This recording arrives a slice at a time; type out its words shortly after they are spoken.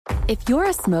If you're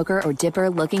a smoker or dipper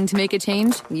looking to make a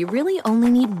change, you really only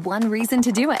need one reason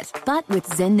to do it. But with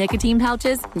Zyn nicotine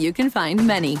pouches, you can find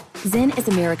many. Zyn is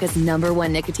America's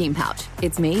 #1 nicotine pouch.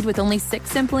 It's made with only 6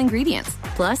 simple ingredients.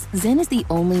 Plus, Zyn is the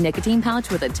only nicotine pouch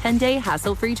with a 10-day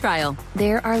hassle-free trial.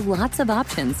 There are lots of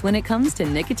options when it comes to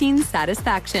nicotine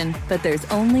satisfaction, but there's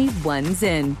only one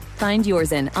Zyn. Find your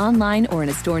Zyn online or in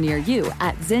a store near you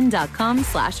at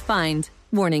zyn.com/find.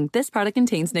 Warning, this product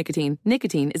contains nicotine.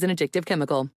 Nicotine is an addictive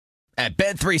chemical. At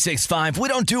Bet365, we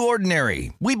don't do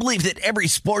ordinary. We believe that every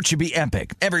sport should be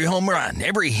epic. Every home run,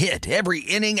 every hit, every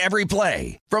inning, every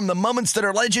play. From the moments that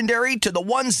are legendary to the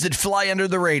ones that fly under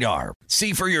the radar.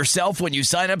 See for yourself when you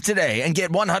sign up today and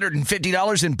get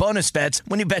 $150 in bonus bets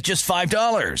when you bet just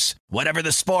 $5. Whatever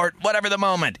the sport, whatever the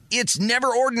moment, it's never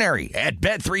ordinary at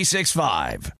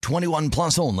Bet365. 21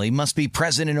 plus only. Must be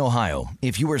present in Ohio.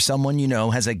 If you or someone you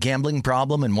know has a gambling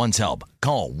problem and wants help,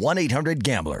 call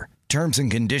 1-800-GAMBLER. Terms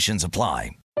and conditions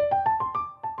apply.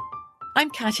 I'm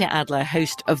Katya Adler,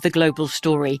 host of The Global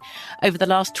Story. Over the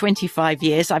last 25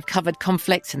 years, I've covered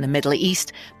conflicts in the Middle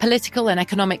East, political and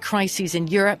economic crises in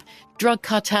Europe, drug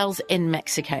cartels in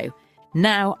Mexico.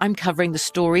 Now I'm covering the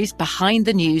stories behind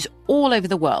the news all over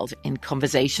the world in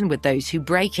conversation with those who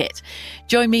break it.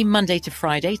 Join me Monday to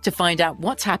Friday to find out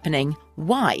what's happening,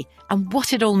 why, and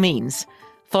what it all means.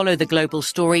 Follow The Global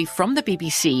Story from the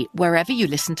BBC wherever you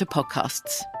listen to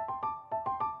podcasts.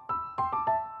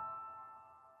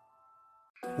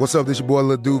 What's up, this your boy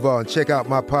Lil Duval, and check out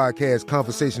my podcast,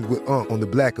 Conversations with Unc, on the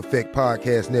Black Effect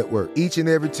Podcast Network. Each and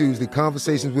every Tuesday,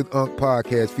 Conversations with Unc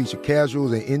podcast feature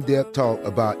casual and in-depth talk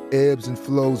about ebbs and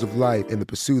flows of life and the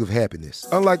pursuit of happiness.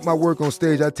 Unlike my work on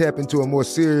stage, I tap into a more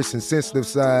serious and sensitive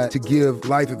side to give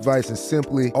life advice and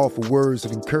simply offer words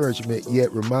of encouragement,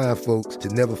 yet remind folks to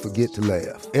never forget to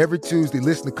laugh. Every Tuesday,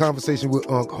 listen to Conversations with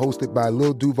Unc, hosted by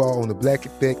Lil Duval on the Black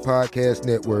Effect Podcast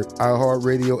Network,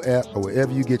 iHeartRadio app, or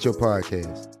wherever you get your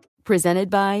podcasts. Presented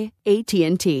by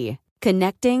AT&T.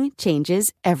 Connecting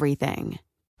changes everything.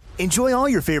 Enjoy all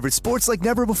your favorite sports like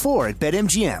never before at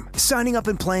BetMGM. Signing up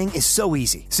and playing is so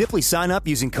easy. Simply sign up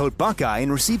using code Buckeye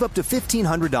and receive up to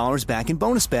 $1,500 back in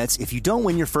bonus bets if you don't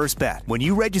win your first bet. When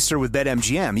you register with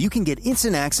BetMGM, you can get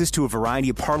instant access to a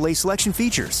variety of parlay selection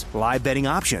features, live betting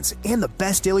options, and the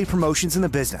best daily promotions in the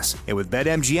business. And with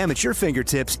BetMGM at your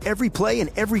fingertips, every play and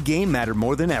every game matter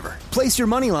more than ever. Place your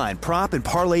moneyline, prop, and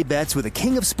parlay bets with the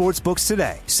king of sportsbooks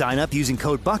today. Sign up using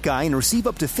code Buckeye and receive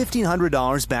up to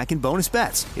 $1,500 back in bonus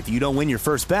bets if you don't win your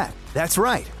first bet. That's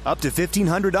right, up to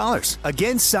 $1,500.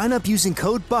 Again, sign up using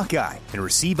code Buckeye and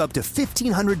receive up to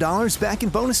 $1,500 back in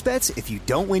bonus bets if you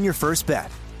don't win your first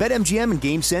bet. BetMGM and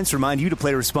GameSense remind you to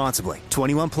play responsibly.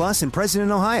 21 plus and present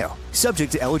in Ohio.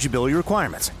 Subject to eligibility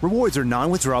requirements. Rewards are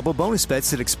non-withdrawable bonus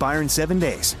bets that expire in 7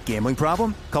 days. Gambling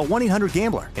problem? Call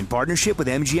 1-800-GAMBLER in partnership with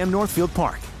MGM Northfield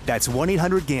Park. That's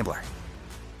 1-800-GAMBLER.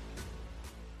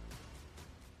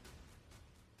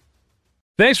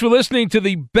 Thanks for listening to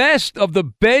the Best of the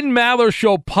Ben Maller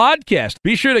Show podcast.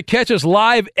 Be sure to catch us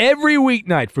live every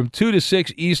weeknight from 2 to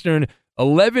 6 Eastern,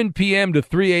 11 p.m. to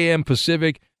 3 a.m.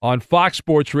 Pacific on Fox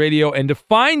Sports Radio. And to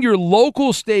find your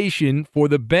local station for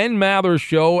the Ben Maller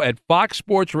Show at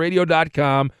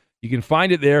foxsportsradio.com, you can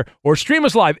find it there, or stream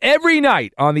us live every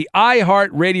night on the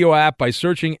iHeartRadio app by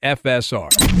searching FSR.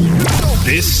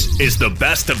 This is the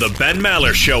Best of the Ben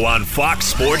Maller Show on Fox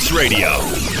Sports Radio.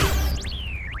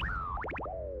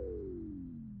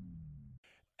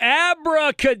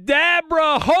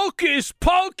 Abracadabra, hocus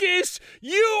pocus,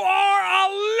 you are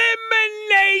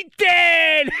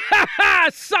eliminated! Ha ha,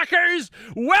 suckers!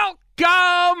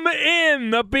 Welcome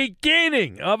in the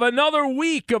beginning of another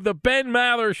week of the Ben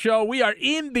Maller Show. We are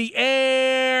in the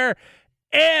air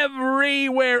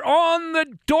everywhere, on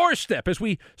the doorstep, as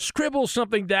we scribble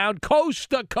something down coast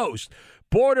to coast,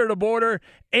 border to border,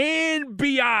 and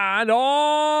beyond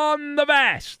on the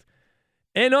vast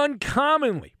and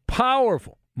uncommonly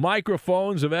powerful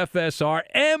microphones of FSR,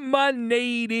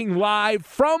 emanating live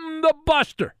from the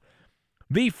Buster,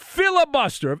 the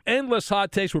filibuster of endless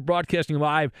hot takes. We're broadcasting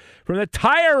live from the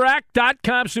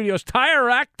TireRack.com studios.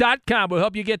 TireRack.com will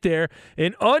help you get there.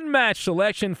 An unmatched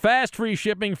selection, fast free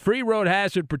shipping, free road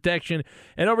hazard protection,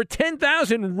 and over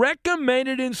 10,000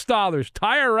 recommended installers.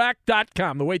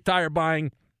 TireRack.com, the way tire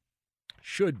buying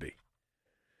should be.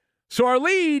 So our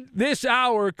lead this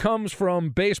hour comes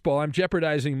from baseball. I'm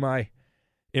jeopardizing my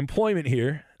employment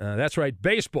here. That's right,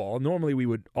 baseball. Normally we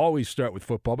would always start with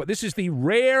football, but this is the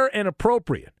rare and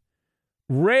appropriate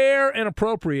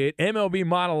MLB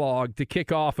monologue to kick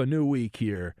off a new week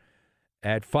here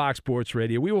at Fox Sports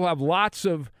Radio. We will have lots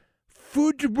of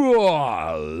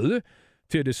football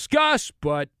to discuss,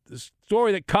 but the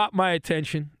story that caught my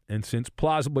attention And since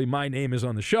plausibly my name is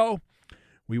on the show,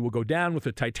 we will go down with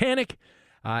the Titanic.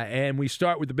 And we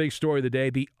start with the big story of the day.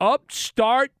 The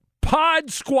upstart Pod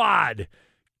Squad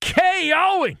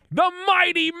KOing the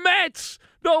mighty Mets,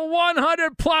 the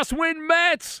 100-plus win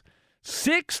Mets,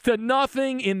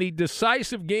 6-0 in the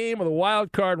decisive game of the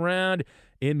wild card round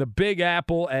in the Big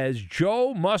Apple as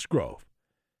Joe Musgrove,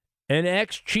 an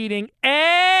ex-cheating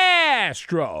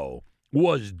Astro,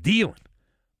 was dealing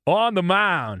on the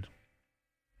mound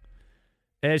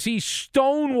as he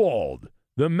stonewalled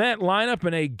the Met lineup,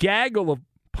 and a gaggle of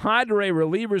Padre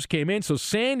relievers came in. So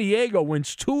San Diego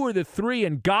wins 2 of the 3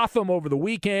 in Gotham over the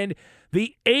weekend.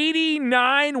 The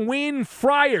 89-win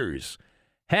Friars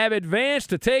have advanced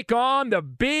to take on the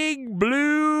Big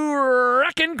Blue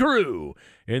Wrecking Crew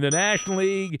in the National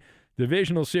League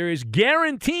Divisional Series,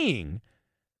 guaranteeing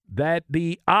that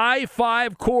the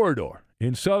I-5 corridor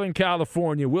in Southern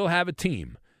California will have a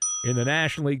team in the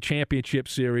National League Championship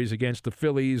Series against the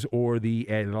Phillies or the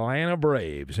Atlanta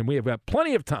Braves. And we have got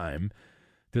plenty of time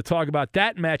to talk about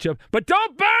that matchup. But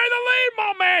don't bury the lead,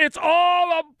 my man. It's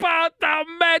all about the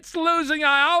Mets losing.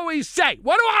 I always say,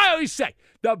 what do I always say?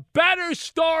 The better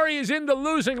story is in the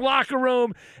losing locker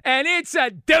room, and it's a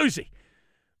doozy.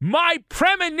 My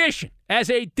premonition as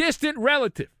a distant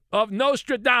relative of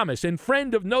Nostradamus and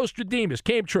friend of Nostradamus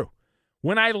came true.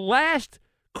 When I last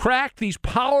cracked these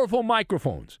powerful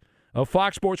microphones of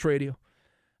Fox Sports Radio,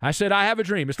 I said, I have a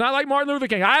dream. It's not like Martin Luther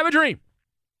King. I have a dream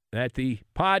that the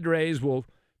Padres will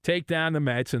take down the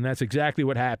Mets, and that's exactly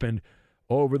what happened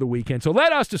over the weekend. So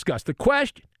let us discuss the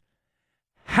question.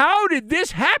 How did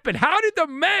this happen? How did the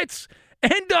Mets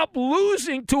end up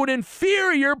losing to an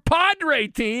inferior Padre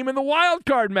team in the wild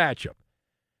card matchup?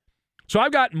 So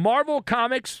I've got Marvel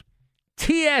Comics,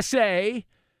 TSA,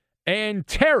 and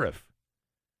Tariff.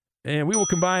 And we will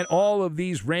combine all of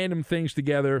these random things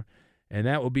together, and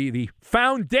that will be the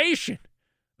foundation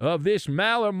of this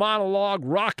Maller monologue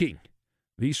rocking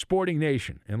the sporting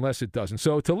nation, unless it doesn't.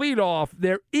 So to lead off,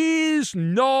 there is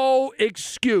no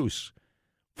excuse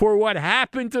for what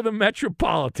happened to the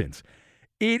Metropolitans.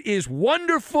 It is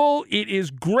wonderful. It is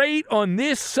great on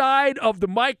this side of the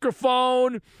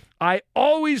microphone. I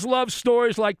always love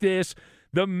stories like this.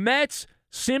 The Mets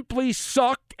simply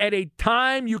sucked at a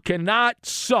time you cannot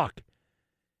suck.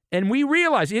 And we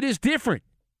realize it is different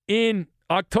in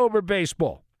October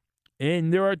baseball.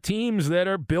 And there are teams that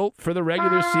are built for the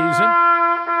regular season,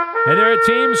 and there are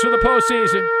teams for the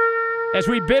postseason. As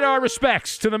we bid our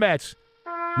respects to the Mets.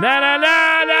 Na na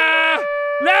na na,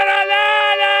 na na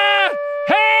na na.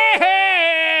 Hey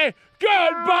hey,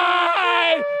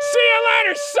 goodbye. See you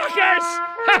later, suckers.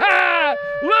 Ha ha,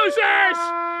 losers.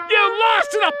 You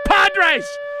lost to the Padres.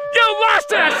 You lost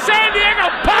to the San Diego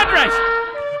Padres.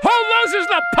 Who loses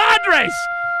the Padres?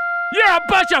 You're a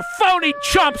bunch of phony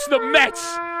chumps, the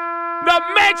Mets. The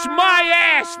Mets, my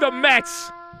ass, the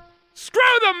Mets.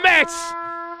 Screw the Mets.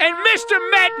 And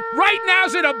Mr. Met right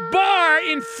now's at a bar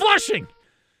in Flushing.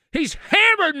 He's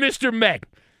hammered Mr. Met.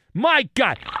 My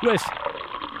God. Listen.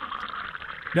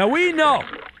 Now we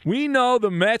know the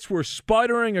Mets were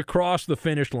sputtering across the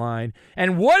finish line.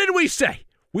 And what did we say?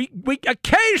 We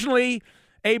occasionally,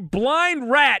 a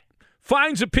blind rat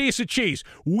finds a piece of cheese.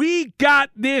 We got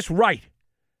this right.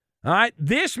 All right,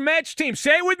 this Mets team,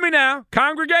 say it with me now,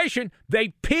 congregation, they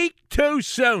peaked too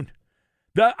soon.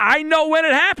 I know when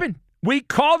it happened. We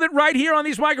called it right here on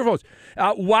these microphones.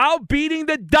 While beating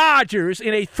the Dodgers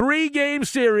in a 3-game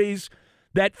series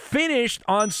that finished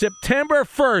on September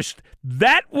 1st,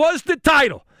 that was the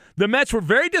title. The Mets were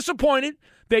very disappointed.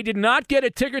 They did not get a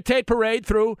ticker tape parade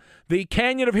through the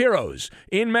Canyon of Heroes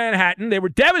in Manhattan. They were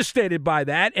devastated by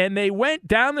that, and they went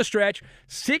down the stretch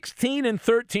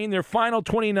 16-13, their final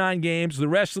 29 games the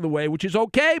rest of the way, which is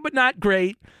okay but not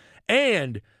great.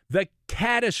 And the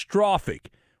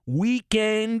catastrophic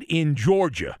weekend in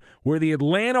Georgia where the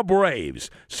Atlanta Braves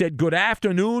said good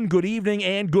afternoon, good evening,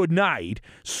 and good night,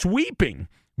 sweeping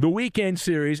the weekend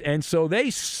series. And so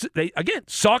they again,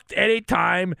 sucked at a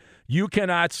time you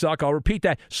cannot suck. I'll repeat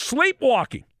that.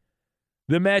 Sleepwalking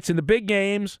the Mets in the big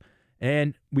games.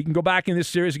 And we can go back in this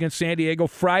series against San Diego.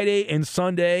 Friday and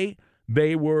Sunday,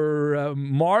 they were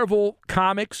Marvel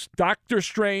Comics, Doctor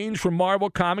Strange from Marvel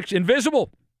Comics,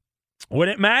 invisible when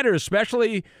it matters,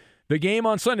 especially the game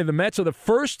on Sunday. The Mets are the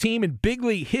first team in big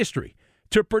league history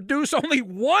to produce only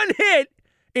one hit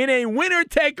in a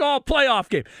winner-take-all playoff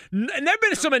game. And there have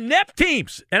been some inept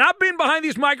teams, and I've been behind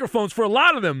these microphones for a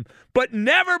lot of them, but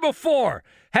never before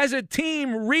has a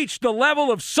team reached the level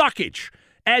of suckage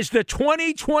as the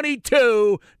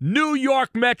 2022 New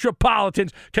York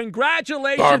Metropolitans.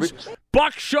 Congratulations,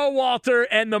 Buck Showalter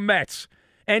and the Mets.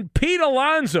 And Pete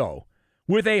Alonso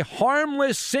with a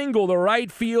harmless single to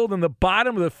right field in the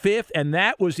bottom of the fifth, and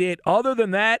that was it. Other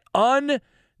than that,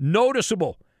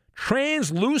 unnoticeable,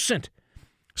 translucent,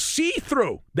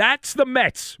 see-through. That's the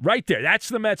Mets right there. That's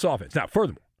the Mets offense. Now,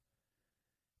 furthermore,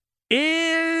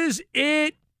 is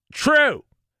it true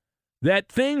that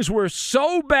things were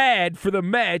so bad for the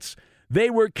Mets they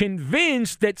were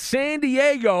convinced that San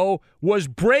Diego was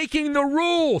breaking the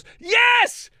rules?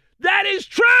 Yes, that is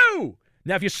true.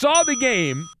 Now, if you saw the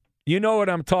game, you know what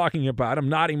I'm talking about. I'm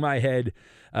nodding my head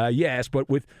yes, but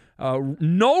with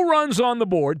no runs on the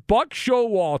board, Buck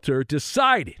Showalter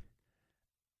decided,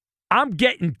 I'm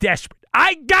getting desperate.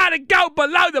 I got to go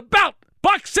below the belt.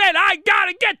 Buck said, I got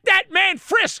to get that man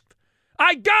frisked.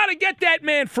 I got to get that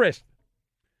man frisked.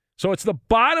 So it's the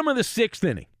bottom of the sixth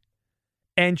inning,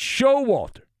 and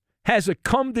Showalter has a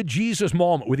come-to-Jesus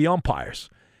moment with the umpires,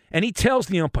 and he tells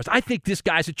the umpires, I think this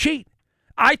guy's a cheat.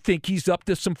 I think he's up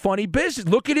to some funny business.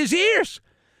 Look at his ears.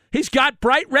 He's got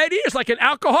bright red ears like an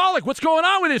alcoholic. What's going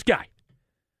on with this guy?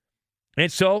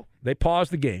 And so they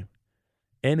paused the game,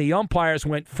 and the umpires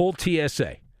went full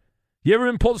TSA. You ever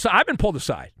been pulled aside? I've been pulled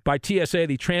aside by TSA,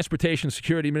 the Transportation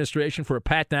Security Administration, for a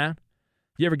pat-down.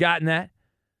 You ever gotten that?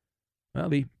 Well,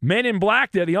 the men in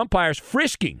black there, the umpires,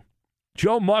 frisking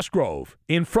Joe Musgrove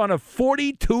in front of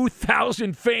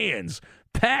 42,000 fans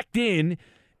packed in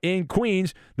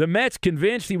Queens. The Mets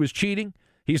convinced he was cheating.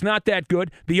 He's not that good.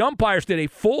 The umpires did a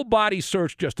full-body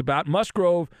search just about.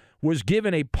 Musgrove was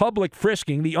given a public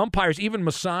frisking. The umpires even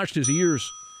massaged his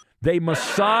ears. They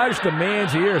massaged the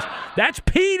man's ears. That's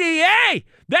PDA.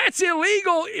 That's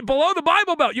illegal below the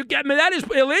Bible Belt. You get me? That is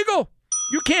illegal.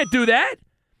 You can't do that.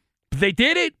 They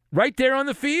did it right there on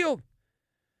the field.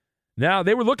 Now,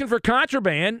 they were looking for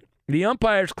contraband. The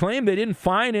umpires claimed they didn't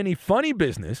find any funny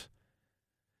business.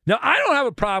 Now, I don't have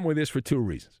a problem with this for two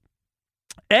reasons.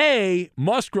 A,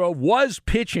 Musgrove was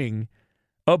pitching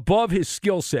above his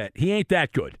skill set. He ain't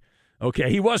that good. Okay,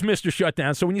 he was Mr.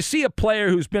 Shutdown. So when you see a player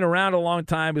who's been around a long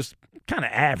time, is kind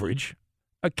of average,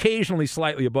 occasionally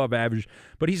slightly above average,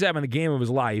 but he's having the game of his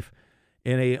life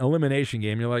in an elimination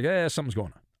game, you're like, something's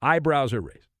going on. Eyebrows are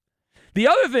raised. The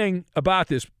other thing about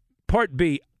this, part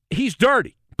B, he's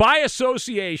dirty. By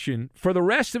association, for the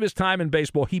rest of his time in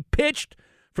baseball, he pitched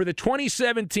for the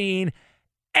 2017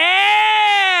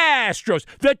 Astros,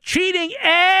 the cheating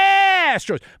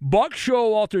Astros. Buck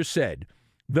Showalter said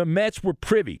the Mets were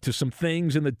privy to some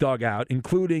things in the dugout,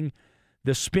 including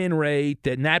the spin rate,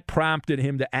 and that prompted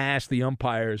him to ask the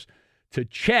umpires to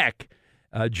check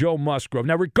Joe Musgrove.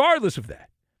 Now, regardless of that,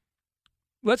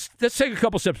 let's take a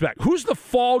couple steps back. Who's the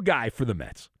fall guy for the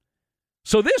Mets?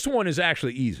 So this one is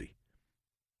actually easy.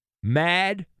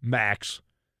 Mad Max.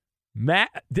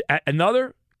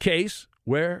 Another case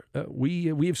where we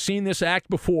have seen this act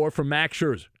before from Max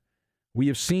Scherzer. We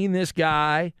have seen this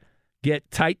guy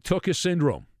get tight Tuchus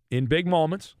syndrome in big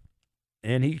moments,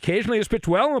 and he occasionally has pitched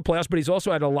well in the playoffs, but he's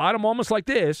also had a lot of moments like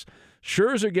this.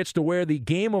 Scherzer gets to wear the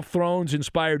Game of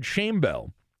Thrones-inspired shame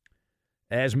bell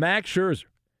as Max Scherzer,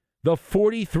 the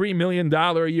 $43 million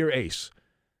a year ace.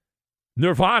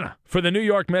 Nirvana for the New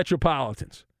York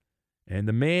Metropolitans. And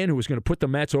the man who was going to put the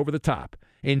Mets over the top.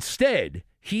 Instead,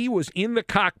 he was in the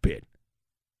cockpit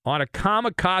on a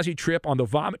kamikaze trip on the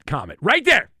Vomit Comet. Right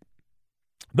there.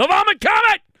 The Vomit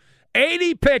Comet!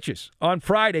 80 pitches on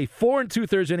Friday, 4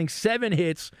 2/3 innings, 7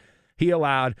 hits he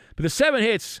allowed. But the 7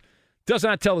 hits does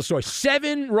not tell the story.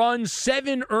 7 runs,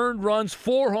 7 earned runs,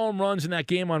 4 home runs in that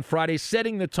game on Friday,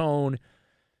 setting the tone.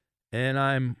 And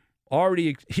I'm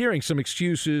already hearing some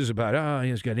excuses about,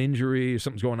 he's got injury,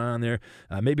 something's going on there.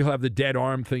 Maybe he'll have the dead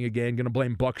arm thing again. Going to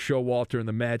blame Buck Showalter and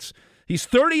the Mets. He's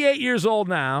 38 years old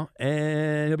now,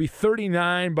 and he'll be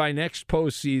 39 by next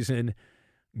postseason.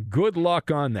 Good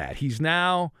luck on that. He's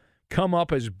now come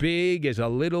up as big as a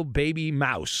little baby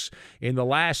mouse in the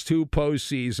last 2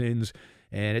 postseasons.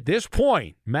 And at this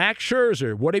point, Max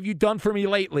Scherzer, what have you done for me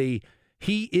lately?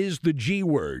 He is the G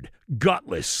word,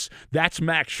 gutless. That's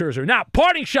Max Scherzer. Now,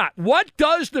 parting shot. What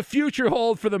does the future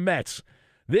hold for the Mets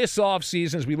this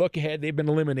offseason as we look ahead? They've been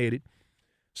eliminated.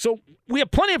 So we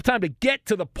have plenty of time to get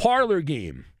to the parlor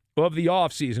game of the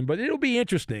offseason, but it'll be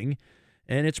interesting,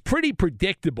 and it's pretty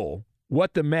predictable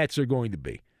what the Mets are going to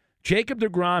be. Jacob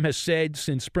deGrom has said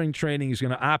since spring training he's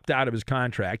going to opt out of his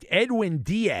contract. Edwin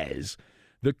Diaz,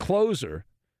 the closer,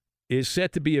 is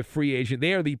set to be a free agent.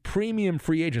 They are the premium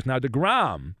free agents. Now,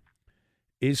 deGrom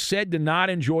is said to not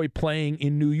enjoy playing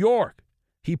in New York.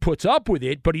 He puts up with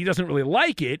it, but he doesn't really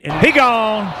like it. And he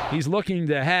gone. He's looking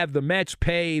to have the Mets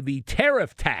pay the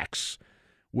tariff tax,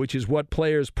 which is what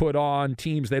players put on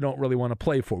teams they don't really want to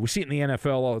play for. We see it in the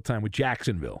NFL all the time with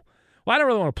Jacksonville well, I don't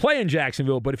really want to play in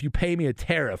Jacksonville, but if you pay me a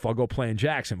tariff, I'll go play in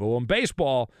Jacksonville. Well, in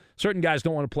baseball, certain guys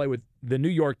don't want to play with the New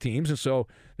York teams, and so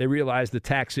they realize the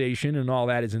taxation and all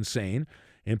that is insane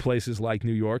in places like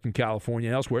New York and California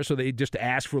and elsewhere, so they just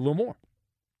ask for a little more.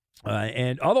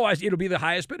 And otherwise, it'll be the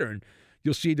highest bidder. And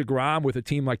you'll see DeGrom with a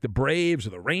team like the Braves or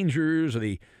the Rangers or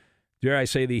the, dare I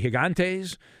say, the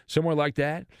Gigantes, somewhere like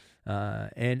that.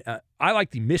 And I like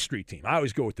the mystery team. I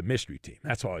always go with the mystery team.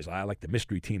 That's always, I like the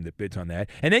mystery team that bids on that.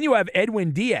 And then you have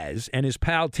Edwin Diaz and his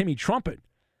pal Timmy Trumpet,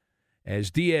 as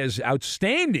Diaz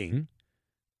outstanding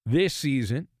this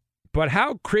season. But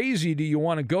how crazy do you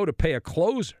want to go to pay a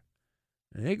closer?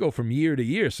 And they go from year to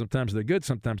year. Sometimes they're good,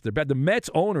 sometimes they're bad. The Mets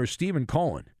owner, Stephen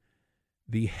Cohen,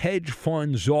 the hedge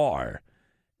fund czar,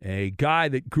 a guy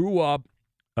that grew up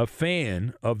a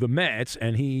fan of the Mets,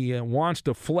 and he wants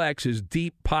to flex his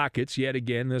deep pockets yet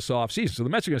again this offseason. So the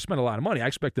Mets are going to spend a lot of money. I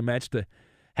expect the Mets to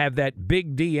have that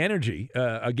big D energy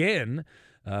again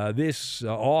this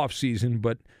offseason,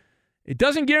 but it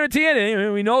doesn't guarantee anything. I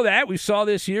mean, we know that. We saw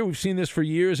this year. We've seen this for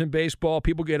years in baseball.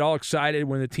 People get all excited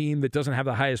when the team that doesn't have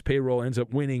the highest payroll ends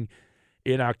up winning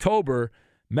in October.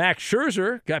 Max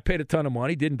Scherzer got paid a ton of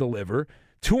money, didn't deliver.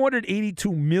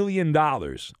 $282 million.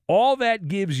 All that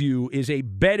gives you is a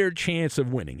better chance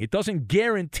of winning. It doesn't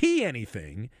guarantee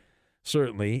anything,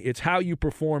 certainly. It's how you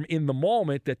perform in the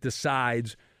moment that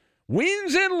decides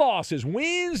wins and losses,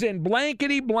 wins and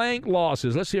blankety-blank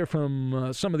losses. Let's hear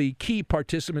from some of the key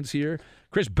participants here.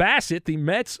 Chris Bassett, the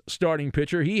Mets starting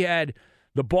pitcher, he had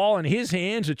the ball in his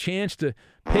hands, a chance to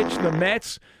pitch the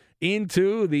Mets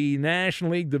into the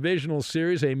National League Divisional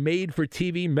Series, a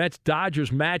made-for-TV Mets-Dodgers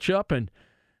matchup, and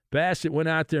Bassett went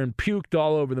out there and puked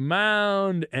all over the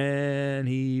mound, and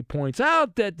he points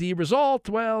out that the result,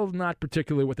 well, not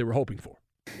particularly what they were hoping for.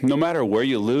 No matter where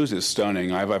you lose, it's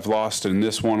stunning. I've lost in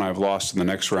this one. I've lost in the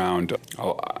next round.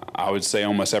 I would say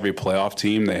almost every playoff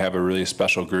team, they have a really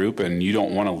special group, and you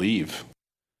don't want to leave.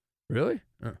 Really?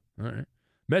 Oh, all right.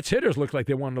 Mets hitters looked like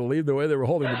they wanted to leave the way they were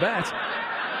holding the bats.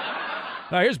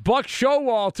 All right, here's Buck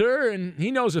Showalter, and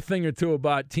he knows a thing or two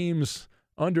about teams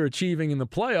underachieving in the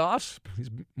playoffs. He's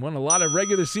won a lot of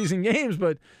regular season games,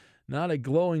 but not a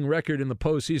glowing record in the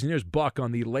postseason. Here's Buck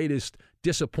on the latest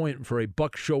disappointment for a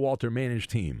Buck Showalter managed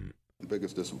team. The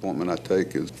biggest disappointment I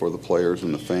take is for the players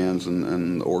and the fans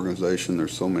and the organization.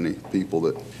 There's so many people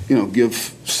that,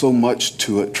 give so much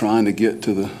to it trying to get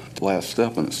to the last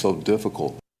step, and it's so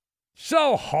difficult.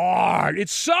 So hard.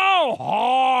 It's so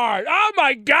hard. Oh,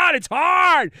 my God, it's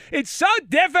hard. It's so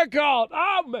difficult.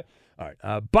 Oh, all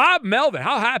right, Bob Melvin.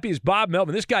 How happy is Bob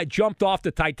Melvin? This guy jumped off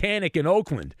the Titanic in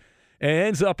Oakland and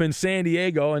ends up in San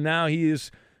Diego, and now he is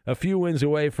a few wins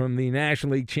away from the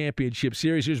National League Championship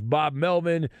Series. Here's Bob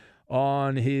Melvin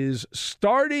on his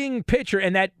starting pitcher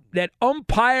and that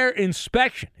umpire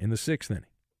inspection in the sixth inning.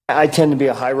 I tend to be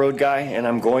a high road guy, and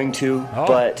I'm going to,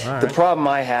 but the problem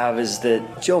I have is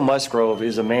that Joe Musgrove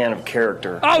is a man of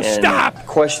character. Oh, and stop!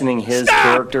 Questioning his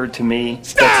character, to me,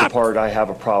 that's the part I have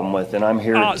a problem with, and I'm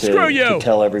here to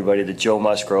tell everybody that Joe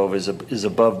Musgrove is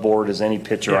above board as any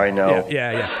pitcher I know.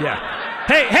 Yeah.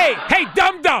 Hey,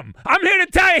 dum-dum! I'm here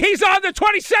to tell you he's on the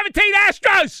 2017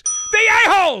 Astros! The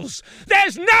a-holes!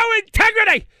 There's no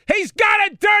integrity! He's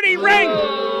got a dirty ring!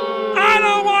 I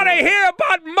don't want to hear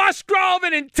about Musgrove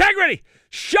and integrity!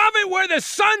 Shove it where the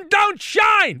sun don't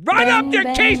shine! Right up your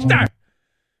keister!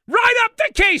 Right up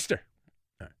the keister!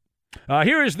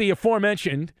 Here is the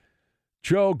aforementioned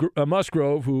Joe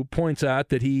Musgrove, who points out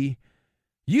that he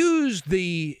used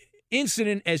the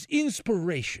incident as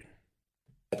inspiration.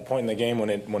 At the point in the game when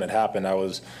it happened, I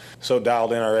was so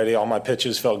dialed in already. All my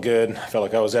pitches felt good. I felt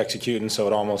like I was executing, so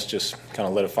it almost just kind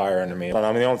of lit a fire under me. I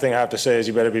mean, the only thing I have to say is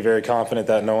you better be very confident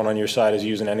that no one on your side is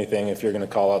using anything if you're going to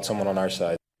call out someone on our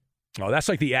side. Oh, that's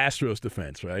like the Astros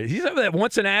defense, right? He's that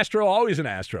once an Astro, always an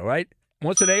Astro, right?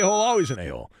 Once an a-hole, always an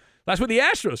a-hole. That's what the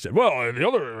Astros said. Well,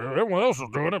 everyone else is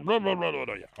doing it. Blah, blah, blah,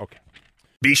 blah. Yeah, okay.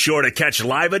 Be sure to catch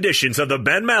live editions of The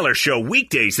Ben Maller Show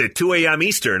weekdays at 2 a.m.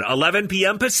 Eastern, 11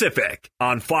 p.m. Pacific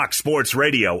on Fox Sports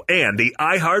Radio and the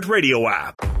iHeartRadio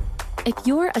app. If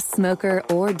you're a smoker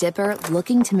or dipper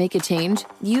looking to make a change,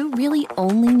 you really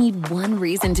only need one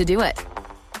reason to do it.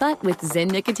 But with Zyn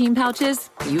nicotine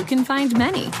pouches, you can find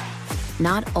many.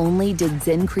 Not only did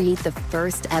Zyn create the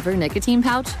first ever nicotine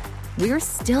pouch, we're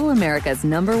still America's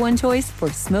 #1 choice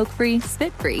for smoke-free,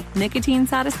 spit-free nicotine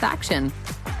satisfaction.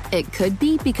 It could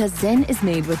be because Zyn is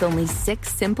made with only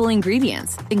 6 simple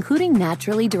ingredients, including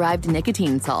naturally derived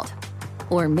nicotine salt.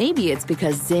 Or maybe it's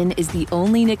because Zyn is the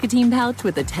only nicotine pouch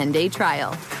with a 10-day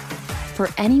trial. For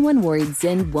anyone worried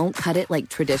Zyn won't cut it like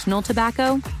traditional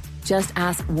tobacco, just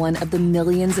ask one of the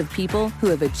millions of people who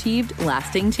have achieved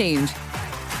lasting change.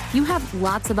 You have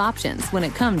lots of options when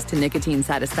it comes to nicotine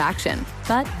satisfaction,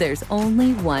 but there's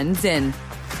only one Zyn.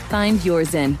 Find your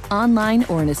Zyn online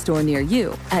or in a store near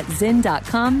you at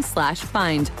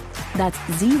zyn.com/find. That's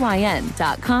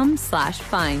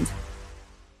ZYN.com/find.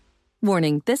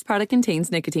 Warning, this product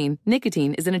contains nicotine.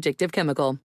 Nicotine is an addictive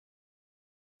chemical.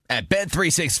 At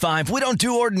Bet365, we don't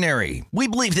do ordinary. We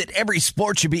believe that every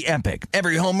sport should be epic.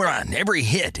 Every home run, every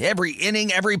hit, every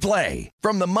inning, every play.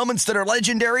 From the moments that are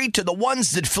legendary to the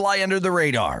ones that fly under the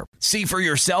radar. See for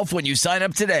yourself when you sign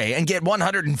up today and get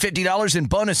 $150 in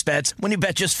bonus bets when you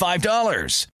bet just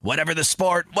 $5. Whatever the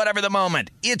sport, whatever the moment,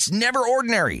 it's never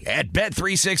ordinary at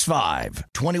Bet365.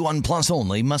 21 plus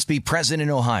only. Must be present in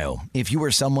Ohio. If you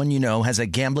or someone you know has a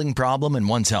gambling problem and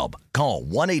wants help, call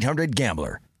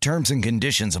 1-800-GAMBLER. Terms and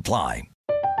conditions apply.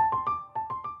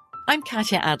 I'm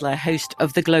Katya Adler, host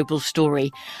of The Global Story.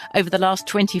 Over the last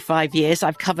 25 years,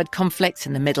 I've covered conflicts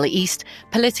in the Middle East,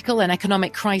 political and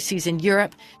economic crises in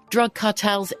Europe, drug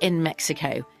cartels in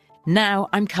Mexico. Now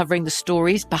I'm covering the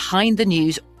stories behind the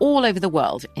news all over the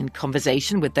world in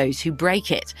conversation with those who break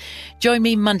it. Join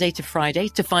me Monday to Friday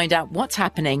to find out what's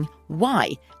happening,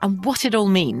 why, and what it all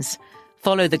means.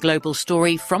 Follow The Global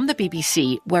Story from the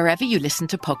BBC wherever you listen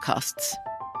to podcasts.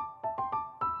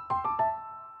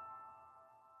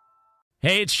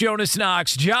 Hey, it's Jonas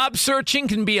Knox. Job searching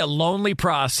can be a lonely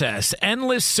process.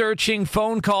 Endless searching,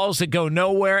 phone calls that go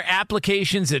nowhere,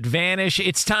 applications that vanish.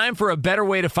 It's time for a better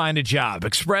way to find a job.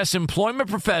 Express Employment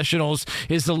Professionals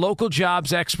is the local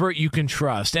jobs expert you can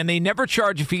trust, and they never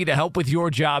charge a fee to help with your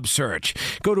job search.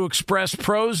 Go to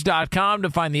expresspros.com to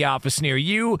find the office near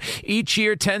you. Each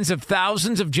year, tens of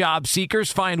thousands of job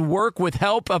seekers find work with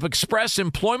help of Express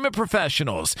Employment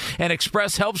Professionals, and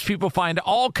Express helps people find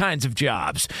all kinds of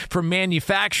jobs, from manufacturing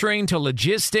to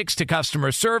logistics to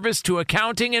customer service to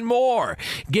accounting and more.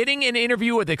 Getting an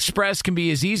interview with Express can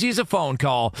be as easy as a phone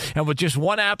call, and with just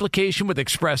one application with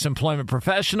Express Employment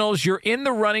Professionals, you're in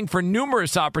the running for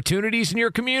numerous opportunities in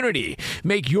your community.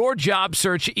 Make your job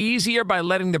search easier by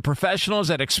letting the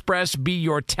professionals at Express be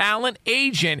your talent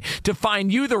agent to find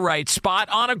you the right spot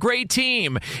on a great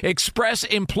team. Express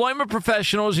Employment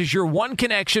Professionals is your one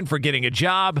connection for getting a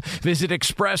job. Visit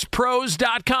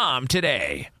expresspros.com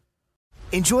today.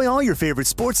 Enjoy all your favorite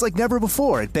sports like never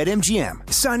before at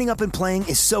BetMGM. Signing up and playing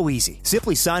is so easy.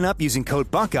 Simply sign up using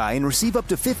code Buckeye and receive up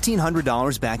to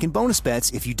 $1,500 back in bonus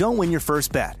bets if you don't win your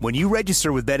first bet. When you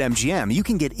register with BetMGM, you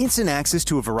can get instant access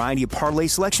to a variety of parlay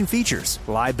selection features,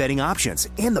 live betting options,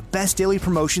 and the best daily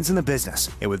promotions in the business.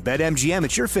 And with BetMGM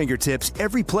at your fingertips,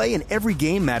 every play and every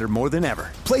game matter more than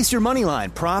ever. Place your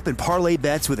moneyline, prop, and parlay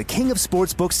bets with the king of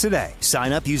sportsbooks today.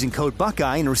 Sign up using code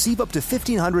Buckeye and receive up to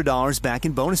 $1,500 back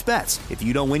in bonus bets if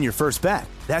you don't win your first bet.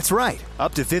 That's right,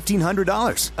 up to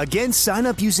 $1,500. Again, sign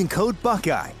up using code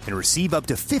Buckeye and receive up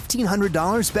to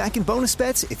 $1,500 back in bonus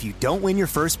bets if you don't win your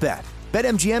first bet.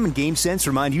 BetMGM and GameSense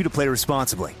remind you to play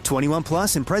responsibly. 21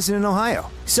 plus and present in Ohio.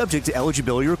 Subject to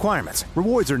eligibility requirements.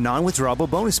 Rewards are non-withdrawable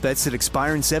bonus bets that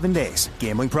expire in 7 days.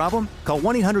 Gambling problem? Call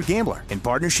 1-800-GAMBLER in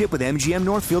partnership with MGM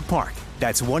Northfield Park.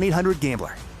 That's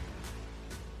 1-800-GAMBLER.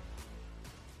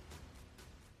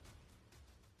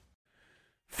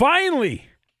 Finally,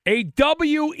 a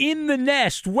W in the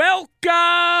nest.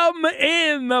 Welcome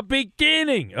in the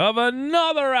beginning of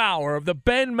another hour of the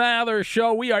Ben Maller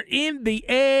Show. We are in the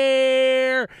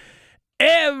air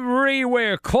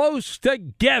everywhere, close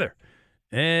together,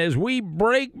 as we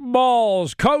break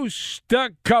balls coast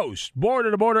to coast,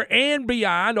 border to border, and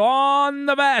beyond on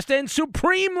the vast and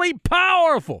supremely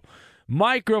powerful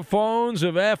microphones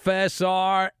of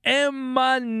FSR,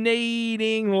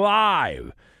 emanating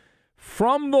live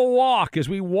from the walk, as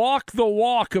we walk the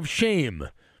walk of shame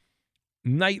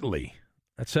nightly.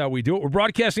 That's how we do it. We're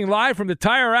broadcasting live from the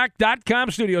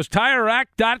TireRack.com studios.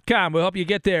 TireRack.com will help you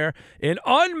get there. An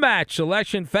unmatched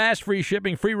selection, fast, free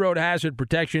shipping, free road hazard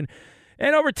protection,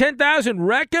 and over 10,000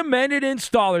 recommended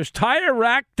installers.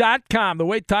 TireRack.com, the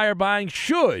way tire buying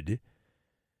should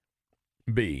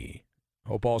be.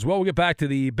 Hope all's well. We'll get back to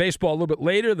the baseball a little bit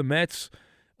later. The Mets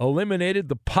eliminated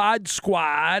the Pod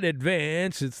Squad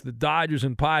advance. It's the Dodgers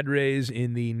and Padres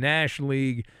in the National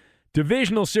League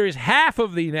Divisional Series. Half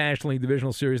of the National League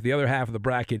Divisional Series, the other half of the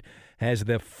bracket, has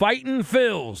the Fightin'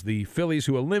 Phils, the Phillies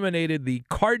who eliminated the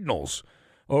Cardinals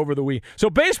over the week. So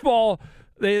baseball,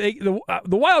 the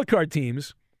wild card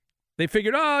teams, they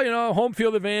figured, home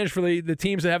field advantage for the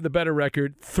teams that have the better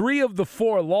record. 3 of the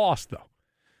 4 lost, though.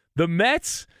 The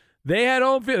Mets, they had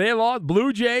home field. They lost.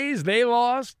 Blue Jays, they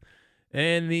lost.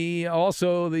 And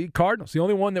also the Cardinals. The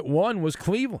only one that won was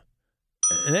Cleveland.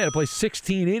 And they had to play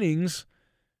 16 innings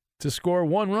to score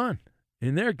 1 run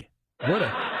in their game.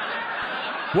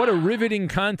 What a riveting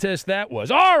contest that was.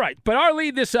 All right, but our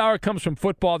lead this hour comes from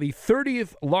football, the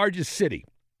 30th largest city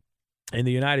in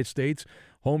the United States,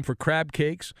 home for crab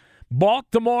cakes.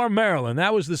 Baltimore, Maryland.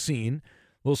 That was the scene.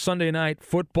 Little Sunday night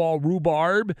football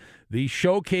rhubarb, the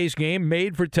showcase game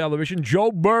made for television.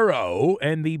 Joe Burrow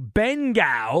and the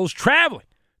Bengals traveling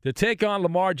to take on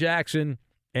Lamar Jackson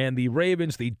and the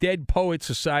Ravens, the Dead Poets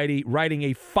Society, riding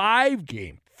a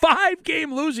five-game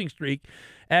losing streak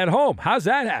at home. How's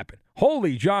that happen?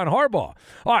 Holy John Harbaugh.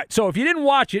 All right, so if you didn't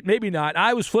watch it, maybe not.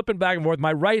 I was flipping back and forth.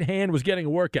 My right hand was getting a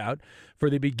workout for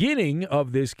the beginning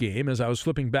of this game as I was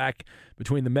flipping back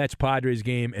between the Mets-Padres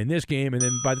game and this game. And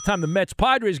then by the time the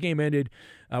Mets-Padres game ended,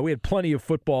 we had plenty of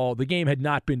football. The game had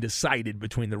not been decided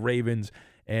between the Ravens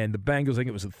and the Bengals. I think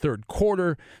it was the third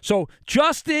quarter. So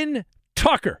Justin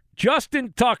Tucker,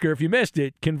 if you missed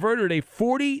it, converted a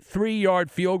 43-yard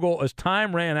field goal as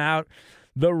time ran out.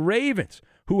 The Ravens,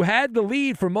 who had the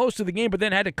lead for most of the game but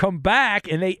then had to come back,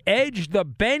 and they edged the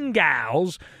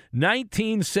Bengals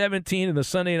 19-17 in the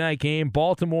Sunday night game.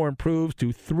 Baltimore improves to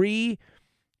 3-2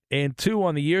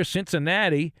 on the year.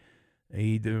 Cincinnati,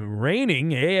 the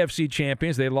reigning AFC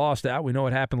champions, they lost out. We know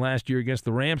what happened last year against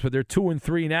the Rams, but they're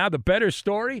 2-3 now. The better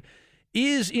story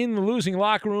is in the losing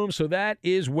locker room, so that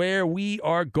is where we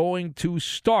are going to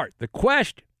start. The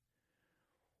question: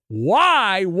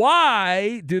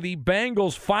 Why do the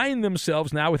Bengals find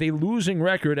themselves now with a losing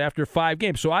record after 5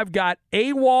 games? So I've got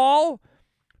AWOL,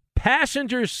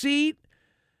 passenger seat,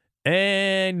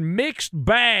 and mixed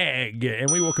bag. And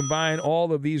we will combine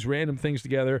all of these random things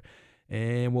together,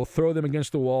 and we'll throw them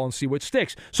against the wall and see what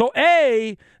sticks. So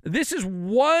A, this is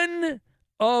one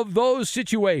of those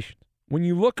situations when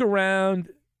you look around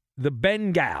the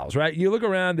Bengals, right? You look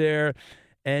around there,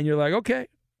 and you're like, okay,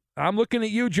 I'm looking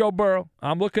at you, Joe Burrow.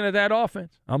 I'm looking at that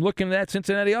offense. I'm looking at that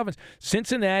Cincinnati offense.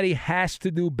 Cincinnati has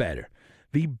to do better.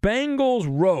 The Bengals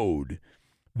rode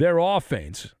their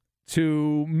offense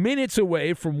to minutes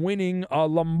away from winning a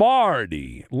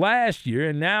Lombardi last year,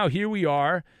 and now here we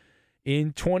are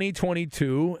in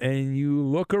 2022, and you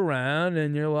look around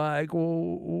and you're like, well,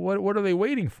 what are they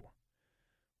waiting for?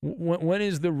 When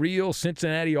is the real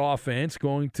Cincinnati offense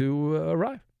going to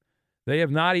arrive? They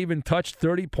have not even touched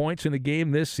 30 points in the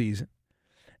game this season.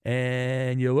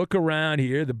 And you look around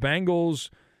here, the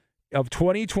Bengals of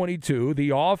 2022,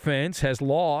 the offense has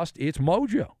lost its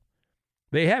mojo.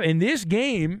 They have. In this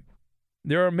game,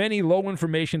 there are many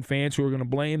low-information fans who are going to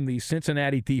blame the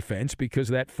Cincinnati defense because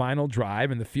of that final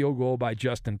drive and the field goal by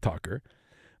Justin Tucker.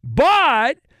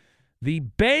 But the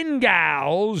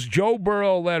Bengals, Joe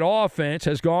Burrow-led offense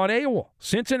has gone AWOL.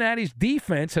 Cincinnati's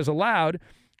defense has allowed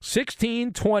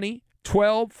 16, 20,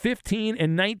 12, 15,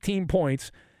 and 19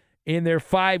 points in their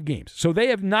 5 games. So they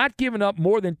have not given up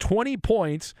more than 20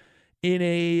 points in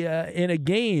a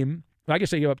game. I guess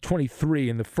they gave up 23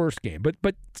 in the first game.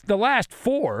 But the last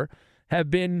 4 have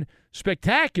been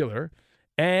spectacular.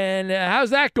 And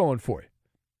how's that going for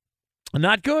you?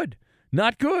 Not good.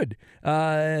 Not good.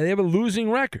 They have a losing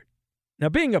record. Now,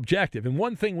 being objective, and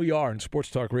one thing we are in Sports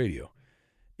Talk Radio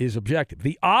is objective.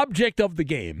 The object of the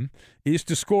game is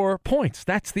to score points.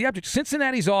 That's the object.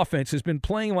 Cincinnati's offense has been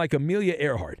playing like Amelia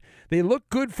Earhart. They look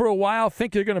good for a while,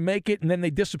 think they're going to make it, and then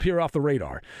they disappear off the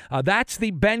radar. That's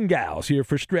the Bengals here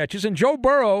for stretches. And Joe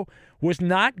Burrow was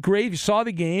not great. You saw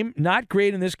the game. Not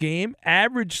great in this game.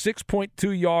 Average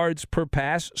 6.2 yards per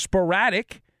pass.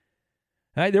 Sporadic.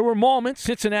 There were moments.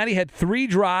 Cincinnati had 3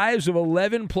 drives of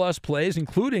 11-plus plays,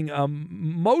 including a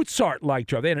Mozart-like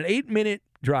drive. They had an 8-minute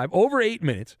drive, over 8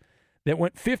 minutes, that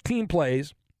went 15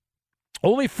 plays,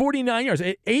 only 49 yards.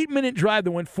 An 8-minute drive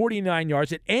that went 49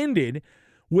 yards. It ended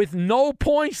with no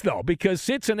points, though, because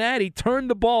Cincinnati turned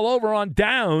the ball over on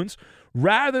downs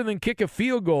rather than kick a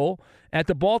field goal at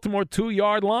the Baltimore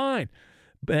 2-yard line.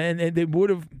 And they would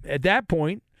have, at that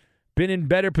point, been in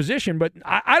better position. But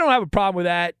I don't have a problem with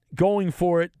that, going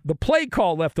for it. The play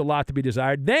call left a lot to be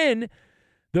desired. Then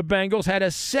the Bengals had a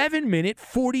 7-minute,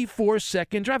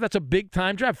 44-second drive. That's a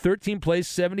big-time drive, 13 plays,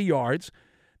 70 yards.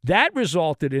 That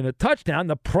resulted in a touchdown.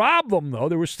 The problem, though,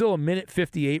 there was still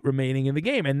 1:58 remaining in the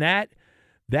game, and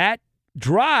that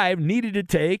drive needed to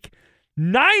take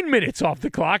 9 minutes off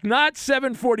the clock, not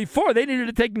 7:44. They needed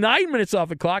to take 9 minutes off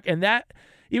the clock, and that,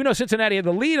 even though Cincinnati had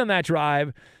the lead on that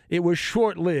drive, it was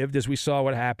short-lived as we saw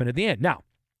what happened at the end. Now,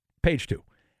 page 2.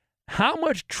 How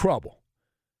much trouble,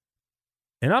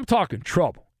 and I'm talking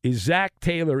trouble, is Zach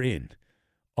Taylor in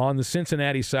on the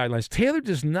Cincinnati sidelines? Taylor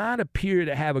does not appear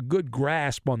to have a good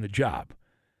grasp on the job.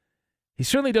 He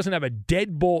certainly doesn't have a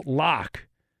deadbolt lock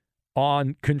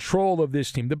on control of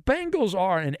this team. The Bengals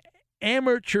are an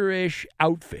amateurish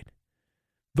outfit.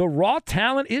 The raw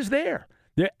talent is there.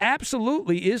 There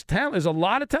absolutely is talent. There's a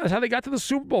lot of talent. That's how they got to the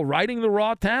Super Bowl, riding the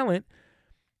raw talent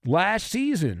last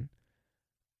season.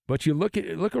 But you look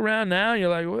around now, and you're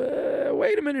like, well,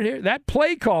 wait a minute here. That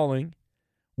play calling,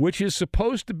 which is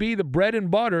supposed to be the bread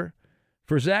and butter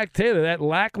for Zach Taylor, that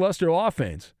lackluster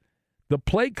offense, the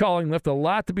play calling left a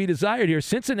lot to be desired here.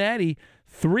 Cincinnati,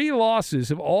 3 losses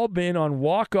have all been on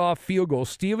walk-off field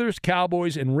goals. Steelers,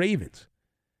 Cowboys, and Ravens.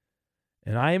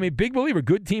 And I am a big believer.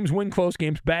 Good teams win close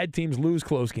games. Bad teams lose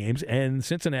close games. And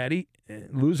Cincinnati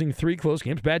losing 3 close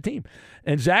games, bad team.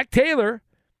 And Zach Taylor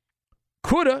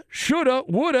coulda, shoulda,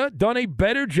 woulda done a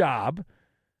better job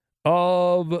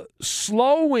of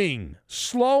slowing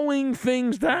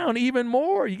things down even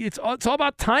more. It's all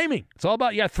about timing. It's all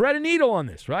about, you got to thread a needle on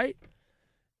this, right?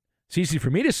 It's easy for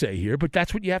me to say here, but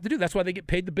that's what you have to do. That's why they get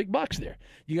paid the big bucks there.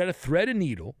 You got to thread a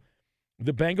needle,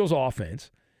 the Bengals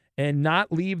offense, and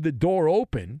not leave the door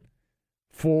open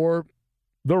for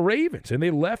the Ravens. And they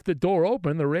left the door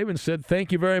open. The Ravens said,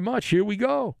 thank you very much. Here we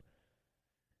go.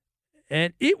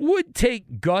 And it would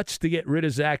take guts to get rid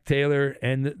of Zach Taylor,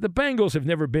 and the Bengals have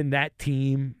never been that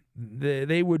team.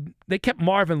 They kept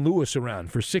Marvin Lewis around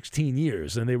for 16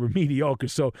 years, and they were mediocre.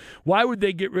 So why would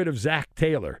they get rid of Zach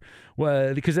Taylor?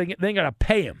 Well, because they got to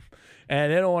pay him,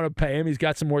 and they don't want to pay him. He's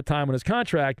got some more time on his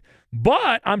contract.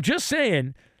 But I'm just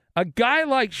saying, a guy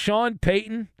like Sean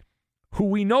Payton, who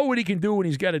we know what he can do when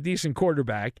he's got a decent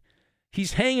quarterback,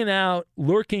 he's hanging out,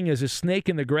 lurking as a snake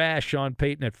in the grass, Sean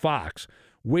Payton at Fox,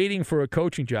 waiting for a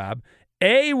coaching job.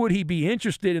 A, would he be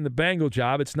interested in the Bengal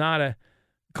job? It's not a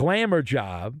glamour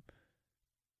job.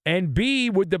 And B,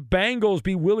 would the Bengals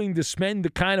be willing to spend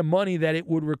the kind of money that it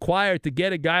would require to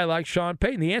get a guy like Sean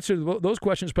Payton? The answer to those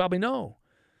questions is probably no.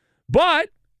 But,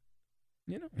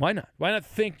 why not? Why not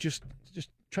think, just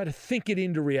try to think it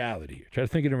into reality. Try to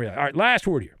think it into reality. All right, last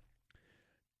word here.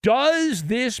 Does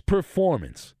this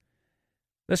performance,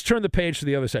 let's turn the page to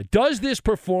the other side. Does this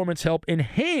performance help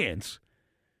enhance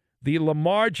the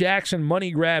Lamar Jackson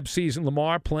money grab season?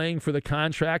 Lamar playing for the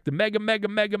contract, the mega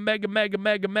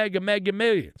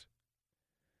millions.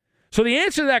 So the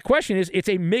answer to that question is it's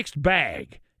a mixed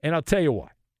bag, and I'll tell you why.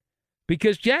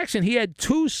 Because Jackson, he had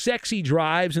 2 sexy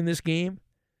drives in this game.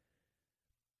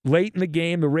 Late in the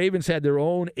game, the Ravens had their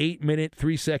own 8-minute,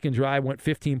 3-second drive, went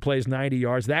 15 plays, 90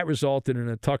 yards. That resulted in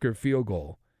a Tucker field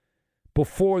goal.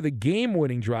 Before the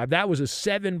game-winning drive, that was a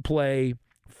 7-play,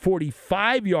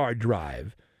 45-yard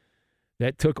drive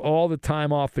that took all the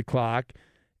time off the clock.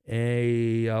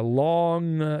 A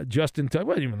long Justin Tucker,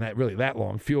 wasn't even that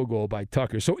long, field goal by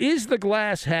Tucker. So is the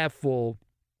glass half full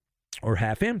or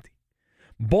half empty?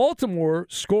 Baltimore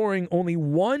scoring only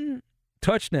 1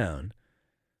 touchdown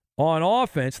on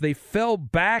offense. They fell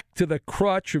back to the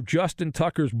crutch of Justin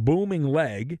Tucker's booming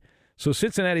leg. So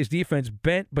Cincinnati's defense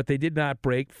bent, but they did not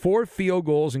break. 4 field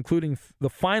goals, including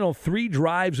the final 3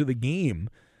 drives of the game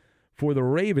for the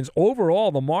Ravens.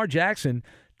 Overall, Lamar Jackson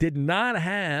did not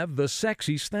have the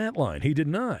sexy stat line. He did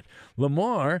not.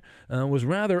 Lamar was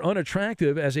rather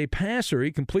unattractive as a passer.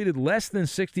 He completed less than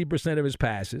 60% of his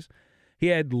passes. He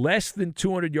had less than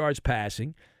 200 yards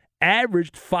passing,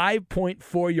 averaged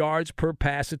 5.4 yards per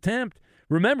pass attempt.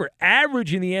 Remember,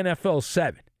 average in the NFL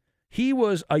 7. He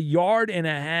was 1.5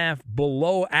 yards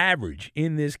below average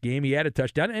in this game. He had a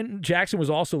touchdown, and Jackson was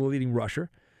also the leading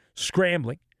rusher,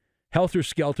 scrambling,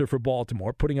 helter-skelter for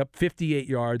Baltimore, putting up 58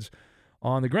 yards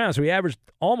on the ground. So he averaged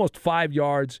almost 5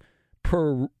 yards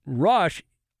per rush,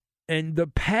 and the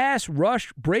pass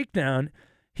rush breakdown,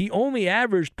 he only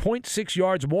averaged 0.6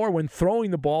 yards more when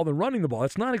throwing the ball than running the ball.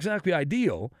 That's not exactly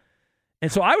ideal.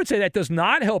 And so I would say that does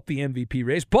not help the MVP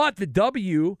race, but the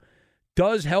W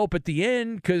does help at the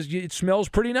end because it smells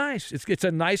pretty nice. It's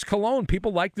a nice cologne.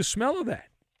 People like the smell of that.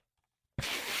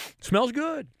 It smells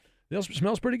good. It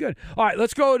smells pretty good. All right,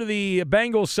 let's go to the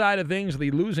Bengals side of things,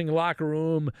 the losing locker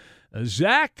room.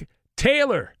 Zach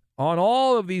Taylor on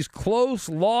all of these close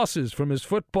losses from his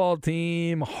football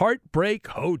team. Heartbreak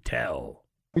Hotel.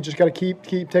 We just got to keep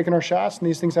taking our shots, and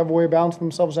these things have a way of balancing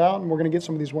themselves out, and we're going to get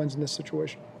some of these wins in this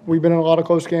situation. We've been in a lot of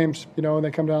close games, and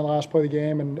they come down to the last play of the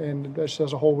game, and just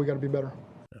as a whole, we got to be better.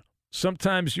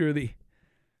 Sometimes you're the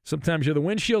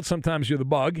windshield, sometimes you're the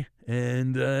bug,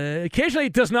 and occasionally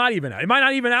it does not even out. It might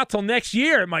not even out till next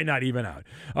year. It might not even out.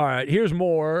 All right, here's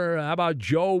more. How about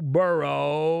Joe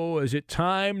Burrow? Is it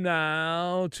time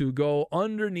now to go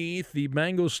underneath the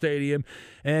Bengals stadium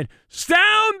and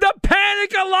sound the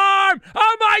panic alarm?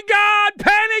 Oh, my God,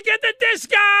 panic at the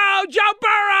disco! Joe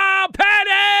Burrow,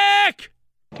 panic!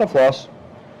 Tough loss.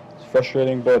 It's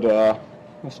frustrating, but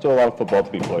there's still a lot of football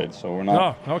to be played, so we're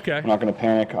not. Oh, okay. We're not going to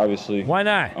panic. Obviously, why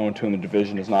not? 0-2 in the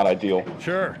division is not ideal.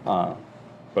 Sure.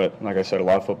 But like I said, a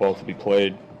lot of football to be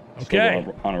played. Okay.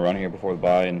 Still on a run here before the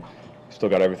bye, and still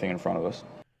got everything in front of us.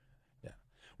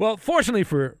 Well, fortunately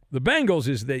for the Bengals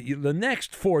is that the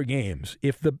next 4 games,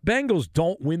 if the Bengals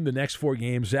don't win the next 4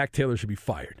 games, Zach Taylor should be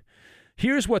fired.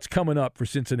 Here's what's coming up for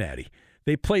Cincinnati.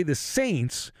 They play the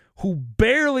Saints, who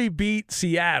barely beat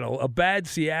Seattle, a bad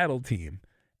Seattle team,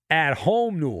 at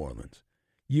home New Orleans.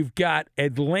 You've got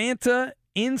Atlanta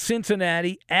in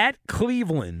Cincinnati at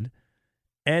Cleveland,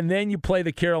 and then you play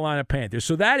the Carolina Panthers.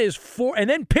 So that is 4, and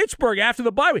then Pittsburgh after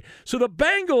the bye week. So the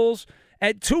Bengals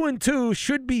at 2-2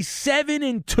 should be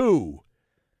 7-2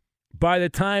 by the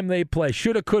time they play.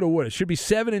 Shoulda, coulda, woulda. Should be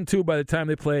 7-2 by the time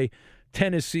they play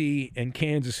Tennessee and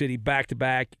Kansas City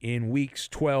back-to-back in weeks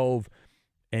 12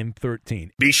 and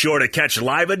 13. Be sure to catch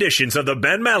live editions of the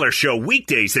Ben Maller Show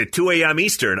weekdays at 2 a.m.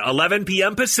 Eastern, 11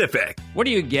 p.m. Pacific. What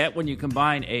do you get when you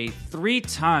combine a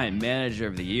 3-time Manager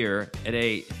of the Year and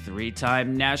a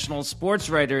 3-time National Sports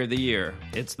Writer of the Year?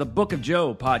 It's the Book of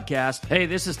Joe podcast. Hey,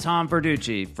 this is Tom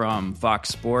Verducci from Fox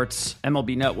Sports,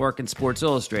 MLB Network, and Sports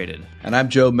Illustrated. And I'm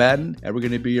Joe Madden, and we're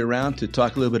going to be around to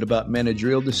talk a little bit about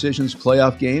managerial decisions,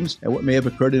 playoff games, and what may have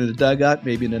occurred in the dugout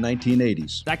maybe in the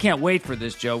 1980s. I can't wait for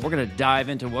this, Joe. We're going to dive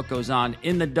into what goes on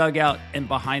in the dugout and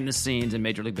behind the scenes in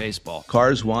Major League Baseball.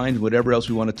 Cars, wine, whatever else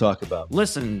we want to talk about.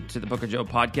 Listen to the Book of Joe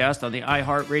podcast on the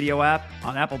iHeartRadio app,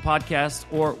 on Apple Podcasts,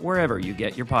 or wherever you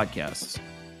get your podcasts.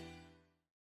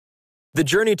 The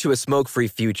journey to a smoke-free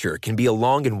future can be a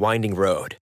long and winding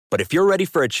road. But if you're ready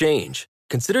for a change,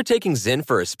 consider taking Zyn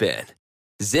for a spin.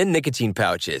 Zyn nicotine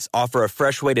pouches offer a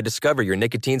fresh way to discover your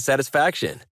nicotine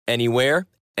satisfaction. Anywhere,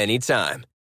 anytime.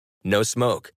 No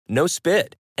smoke, no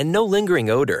spit, and no lingering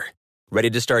odor. Ready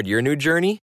to start your new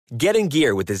journey? Get in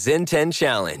gear with the Zyn 10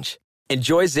 Challenge.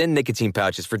 Enjoy Zyn nicotine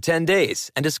pouches for 10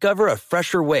 days and discover a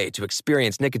fresher way to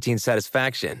experience nicotine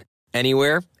satisfaction.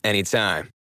 Anywhere, anytime.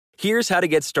 Here's how to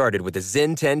get started with the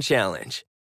Zyn 10 Challenge.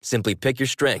 Simply pick your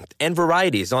strength and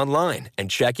varieties online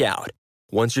and check out.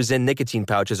 Once your Zyn nicotine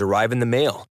pouches arrive in the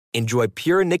mail, enjoy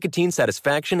pure nicotine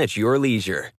satisfaction at your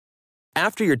leisure.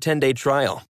 After your 10-day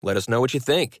trial, let us know what you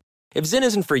think. If Zyn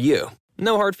isn't for you,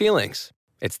 no hard feelings.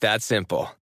 It's that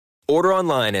simple. Order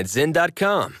online at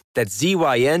Zyn.com, that's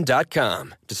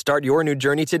ZYN.com, to start your new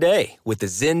journey today with the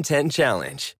Zyn 10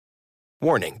 Challenge.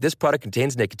 Warning, this product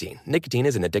contains nicotine. Nicotine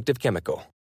is an addictive chemical.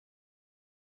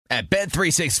 At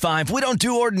Bet365, we don't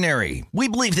do ordinary. We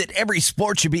believe that every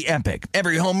sport should be epic.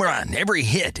 Every home run, every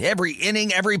hit, every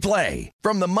inning, every play.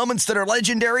 From the moments that are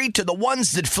legendary to the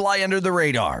ones that fly under the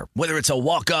radar. Whether it's a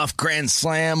walk-off grand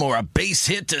slam or a base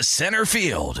hit to center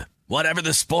field. Whatever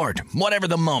the sport, whatever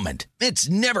the moment, it's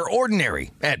never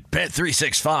ordinary at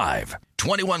Bet365.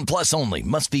 21 plus only.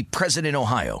 Must be present in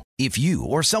Ohio. If you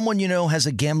or someone you know has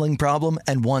a gambling problem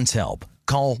and wants help,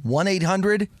 call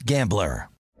 1-800-GAMBLER.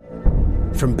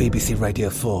 From BBC Radio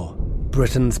 4,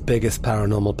 Britain's biggest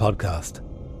paranormal podcast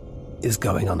is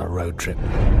going on a road trip.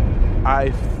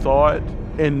 I thought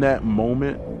in that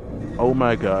moment, oh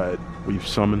my God, we've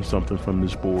summoned something from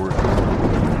this board.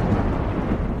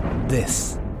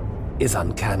 This is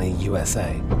Uncanny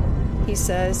USA. He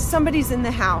says, somebody's in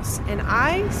the house, and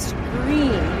I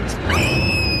screamed.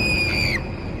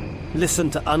 Listen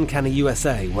to Uncanny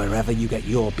USA wherever you get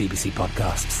your BBC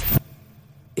podcasts,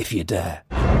 if you dare.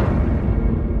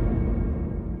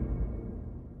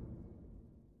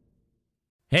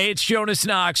 Hey, it's Jonas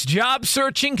Knox. Job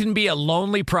searching can be a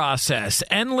lonely process.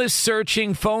 Endless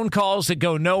searching, phone calls that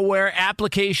go nowhere,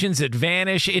 applications that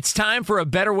vanish. It's time for a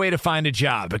better way to find a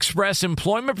job. Express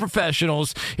Employment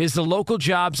Professionals is the local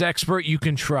jobs expert you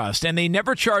can trust, and they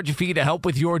never charge a fee to help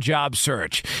with your job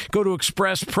search. Go to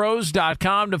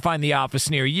expresspros.com to find the office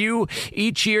near you.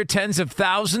 Each year, tens of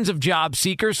thousands of job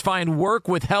seekers find work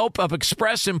with help of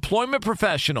Express Employment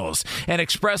Professionals, and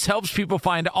Express helps people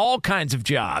find all kinds of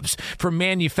jobs, from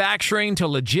manufacturing to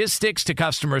logistics to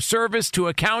customer service to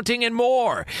accounting and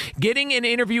more. Getting an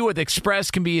interview with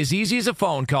Express can be as easy as a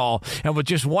phone call, and with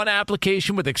just one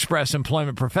application with Express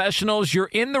Employment Professionals, you're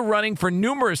in the running for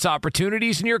numerous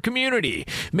opportunities in your community.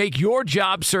 Make your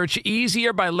job search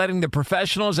easier by letting the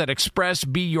professionals at Express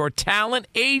be your talent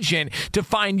agent to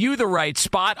find you the right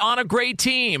spot on a great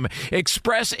team.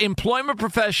 Express Employment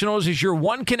Professionals is your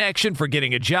one connection for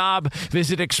getting a job.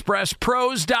 Visit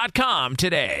expresspros.com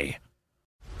today.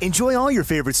 Enjoy all your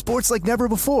favorite sports like never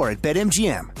before at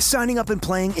BetMGM. Signing up and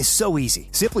playing is so easy.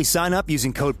 Simply sign up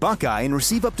using code Buckeye and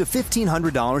receive up to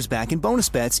 $1,500 back in bonus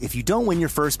bets if you don't win your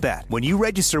first bet. When you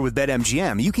register with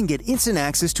BetMGM, you can get instant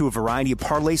access to a variety of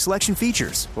parlay selection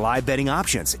features, live betting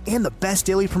options, and the best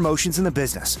daily promotions in the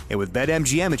business. And with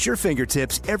BetMGM at your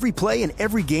fingertips, every play and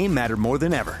every game matter more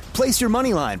than ever. Place your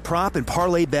moneyline, prop, and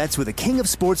parlay bets with the king of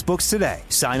sportsbooks today.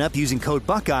 Sign up using code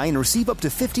Buckeye and receive up to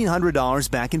 $1,500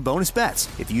 back in bonus bets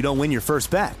if you don't win your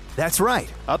first bet. That's right,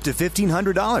 up to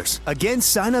 $1,500. Again,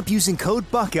 sign up using code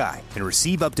Buckeye and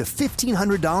receive up to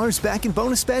 $1,500 back in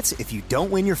bonus bets if you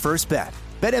don't win your first bet.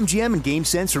 BetMGM and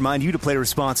GameSense remind you to play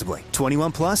responsibly.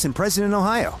 21 plus and present in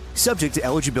Ohio. Subject to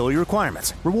eligibility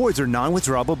requirements. Rewards are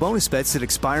non-withdrawable bonus bets that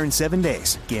expire in 7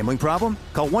 days. Gambling problem?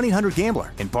 Call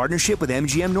 1-800-GAMBLER in partnership with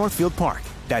MGM Northfield Park.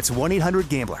 That's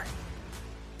 1-800-GAMBLER.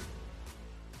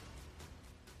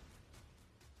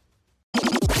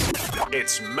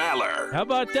 It's Maller. How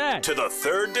about that? To the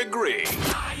third degree.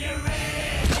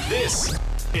 This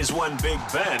is when Big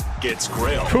Ben gets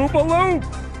grilled. Koopaloop!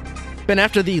 Ben,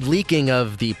 after the leaking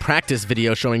of the practice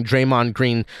video showing Draymond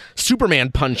Green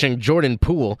Superman punching Jordan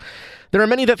Poole, there are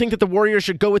many that think that the Warriors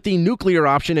should go with the nuclear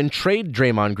option and trade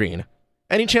Draymond Green.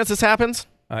 Any chance this happens?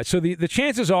 So the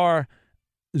chances are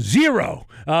zero.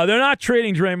 They're not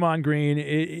trading Draymond Green.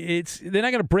 They're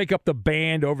not going to break up the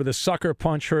band over the sucker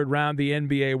punch heard around the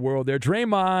NBA world there.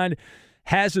 Draymond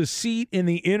has a seat in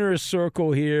the inner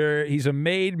circle here. He's a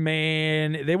made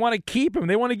man. They want to keep him.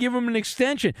 They want to give him an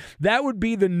extension. That would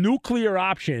be the nuclear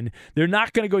option. They're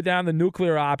not going to go down the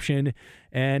nuclear option,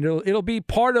 and it'll be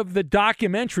part of the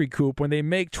documentary, Coop, when they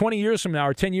make 20 years from now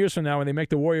or 10 years from now when they make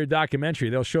the Warrior documentary.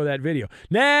 They'll show that video.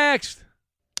 Next!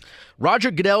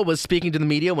 Roger Goodell was speaking to the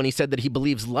media when he said that he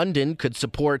believes London could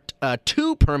support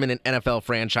 2 permanent NFL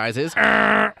franchises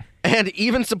and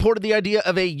even supported the idea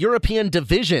of a European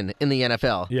division in the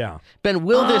NFL. Yeah. Ben,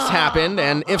 will this happen?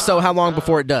 And if so, how long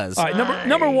before it does? All right,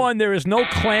 number one, there is no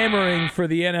clamoring for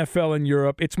the NFL in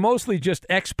Europe. It's mostly just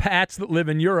expats that live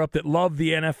in Europe that love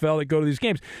the NFL, that go to these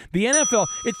games. The NFL,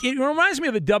 it reminds me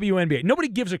of the WNBA. Nobody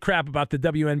gives a crap about the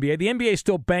WNBA. The NBA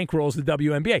still bankrolls the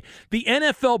WNBA. The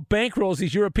NFL bankrolls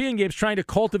these European games trying to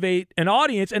cultivate an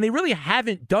audience, and they really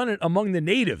haven't done it among the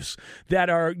natives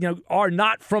that are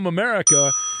not from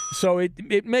America. So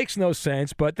it makes no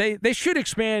sense, but they should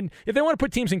expand. If they want to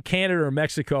put teams in Canada or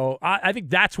Mexico, I think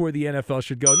that's where the NFL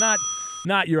should go,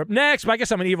 not Europe. Next, but I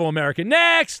guess I'm an evil American.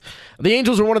 Next! The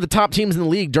Angels were one of the top teams in the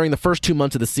league during the first 2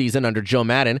 months of the season under Joe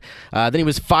Madden. Then he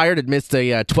was fired amidst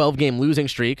a 12-game losing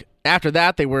streak. After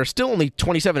that, they were still only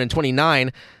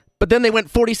 27-29, but then they went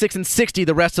 46-60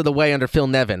 the rest of the way under Phil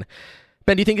Nevin.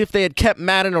 Ben, do you think if they had kept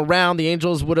Madden around, the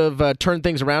Angels would have turned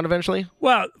things around eventually?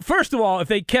 Well, first of all, if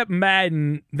they kept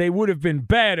Madden, they would have been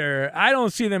better. I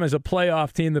don't see them as a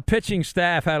playoff team. The pitching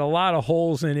staff had a lot of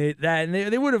holes in it, and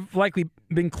they would have likely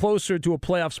been closer to a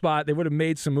playoff spot. They would have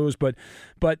made some moves, but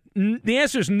the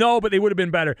answer is no, but they would have been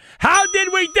better. How did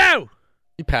we do?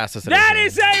 You passed us. That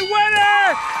is a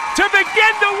winner to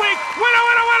begin the week. Winner,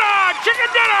 winner, winner! Chicken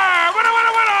dinner! Winner,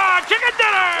 winner, winner! Chicken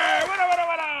dinner! Winner, winner,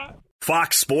 winner!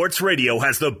 Fox Sports Radio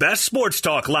has the best sports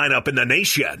talk lineup in the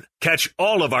nation. Catch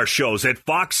all of our shows at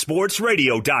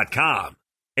foxsportsradio.com.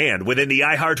 And within the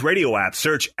iHeartRadio app,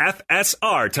 search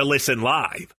FSR to listen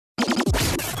live.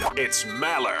 It's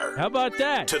Maller. How about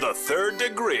that? To the third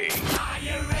degree.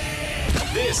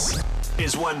 This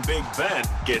is when Big Ben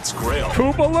gets grilled.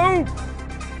 Koopaloop!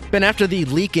 Ben, after the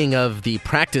leaking of the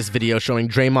practice video showing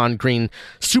Draymond Green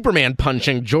Superman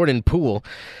punching Jordan Poole,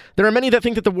 there are many that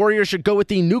think that the Warriors should go with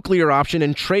the nuclear option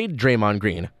and trade Draymond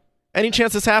Green. Any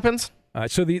chance this happens?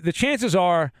 So the chances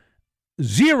are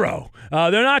zero.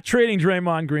 They're not trading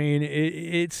Draymond Green.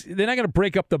 They're not going to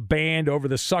break up the band over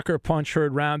the sucker punch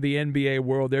heard around the NBA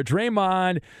world there.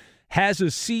 Draymond has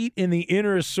a seat in the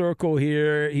inner circle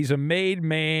here. He's a made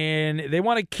man. They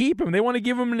want to keep him. They want to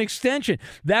give him an extension.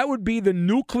 That would be the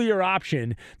nuclear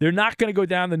option. They're not going to go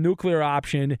down the nuclear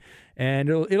option, and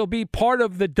it'll be part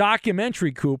of the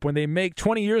documentary, Coop, when they make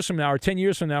 20 years from now or 10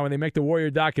 years from now when they make the Warrior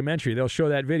documentary. They'll show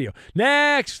that video.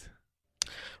 Next!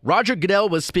 Roger Goodell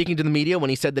was speaking to the media when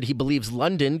he said that he believes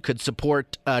London could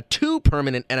support 2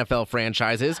 permanent NFL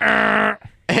franchises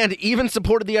and even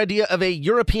supported the idea of a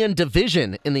European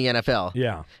division in the NFL.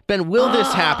 Yeah. Ben, will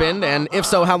this happen? And if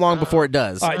so, how long before it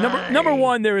does? All right, number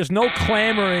one, there is no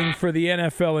clamoring for the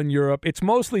NFL in Europe. It's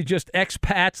mostly just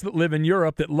expats that live in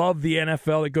Europe that love the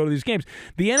NFL, that go to these games.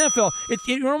 The NFL,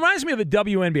 it reminds me of the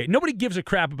WNBA. Nobody gives a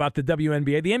crap about the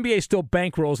WNBA. The NBA still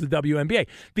bankrolls the WNBA.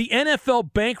 The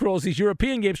NFL bankrolls these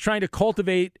European games games trying to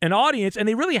cultivate an audience, and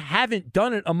they really haven't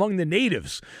done it among the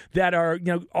natives that are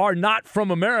not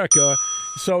from America.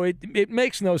 So it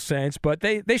makes no sense, but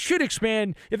they should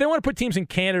expand. If they want to put teams in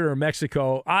Canada or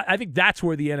Mexico, I think that's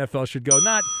where the NFL should go,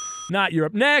 not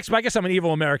Europe. Next, but I guess I'm an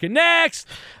evil American. Next!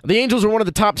 The Angels were one of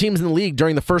the top teams in the league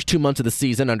during the first 2 months of the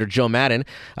season under Joe Madden.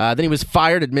 Then he was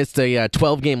fired amidst a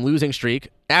 12-game losing streak.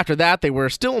 After that, they were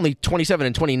still only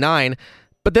 27-29,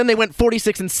 but then they went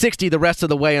 46-60 the rest of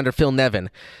the way under Phil Nevin.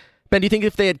 Ben, do you think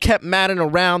if they had kept Madden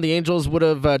around, the Angels would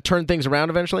have turned things around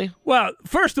eventually? Well,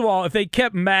 first of all, if they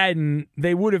kept Madden,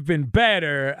 they would have been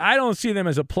better. I don't see them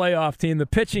as a playoff team. The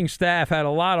pitching staff had a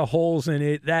lot of holes in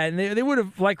it, and they would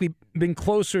have likely been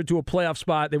closer to a playoff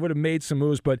spot. They would have made some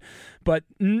moves, but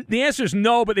the answer is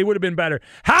no, but they would have been better.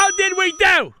 How did we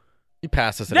do? You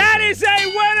passed us. That is a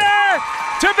winner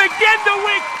to begin the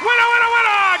week. Winner, winner,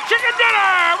 winner! Chicken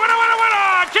dinner! Winner, winner,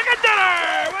 winner! Chicken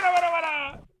dinner! Winner, winner,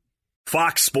 winner!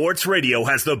 Fox Sports Radio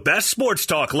has the best sports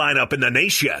talk lineup in the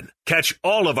nation. Catch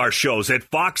all of our shows at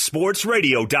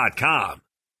foxsportsradio.com.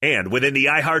 And within the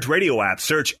iHeartRadio app,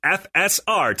 search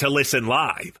FSR to listen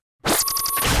live.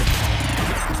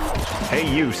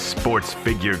 Hey, you sports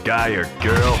figure guy or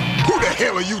girl. Who the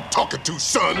hell are you talking to,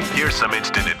 son? Here's some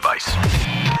instant advice.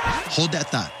 Hold that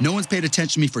thought. No one's paid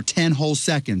attention to me for 10 whole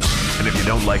seconds. And if you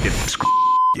don't like it, screw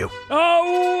you.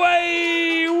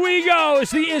 Away we go.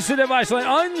 It's the instant advice line.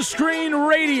 Unscreened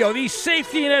radio. The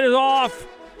safety net is off.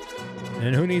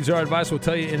 And who needs our advice? We'll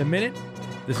tell you in a minute.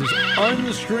 This is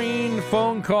unscreened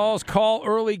phone calls. Call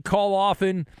early, call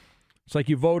often. It's like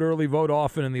you vote early, vote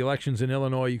often in the elections in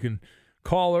Illinois. You can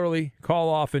call early, call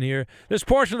often here. This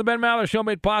portion of the Ben Maller Show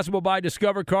made possible by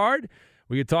Discover Card.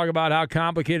 We could talk about how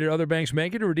complicated other banks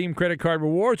make it to redeem credit card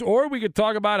rewards, or we could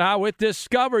talk about how with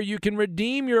Discover you can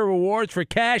redeem your rewards for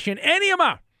cash in any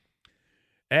amount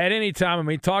at any time. And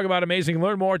we talk about amazing.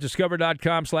 Learn more at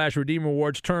discover.com/redeem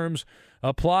rewards. Terms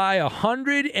apply.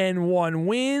 101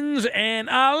 wins and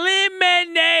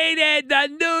eliminated the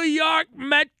New York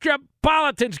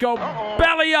Metropolitans. Go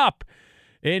belly up.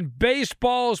 In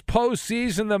baseball's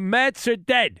postseason, the Mets are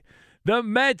dead. The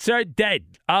Mets are dead.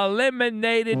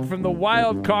 Eliminated from the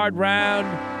wild card round.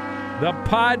 The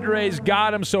Padres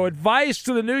got them. So advice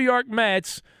to the New York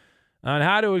Mets on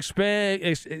how to expand,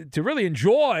 to really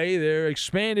enjoy their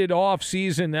expanded off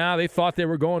season now. They thought they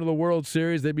were going to the World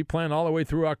Series. They'd be playing all the way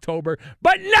through October.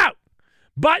 But no.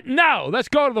 Let's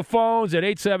go to the phones at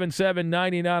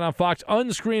 877-99 on Fox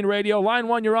Unscreened Radio. Line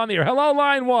 1, you're on the air. Hello,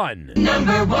 Line 1.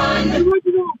 Number 1.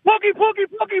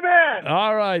 Pokey, man.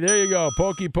 All right, there you go.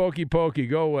 Pokey.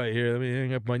 Go away here. Let me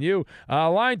hang up on you.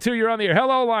 Line 2, you're on the air.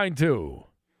 Hello, Line 2.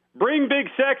 Bring Big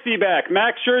Sexy back.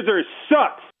 Max Scherzer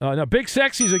sucks. No, Big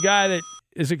Sexy's a guy that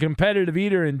is a competitive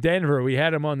eater in Denver. We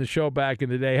had him on the show back in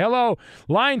the day. Hello,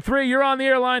 Line 3, you're on the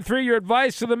air. Line 3, your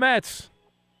advice to the Mets.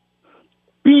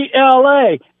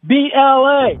 BLA.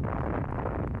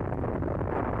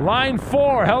 Line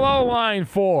 4. Hello, Line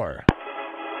 4.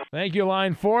 Thank you,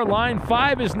 Line 4. Line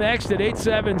 5 is next at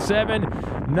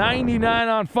 877-99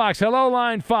 on Fox. Hello,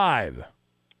 Line 5.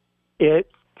 It's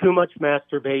too much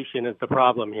masturbation is the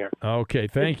problem here. Okay,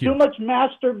 thank you. Too much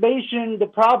masturbation, the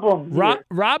problem here.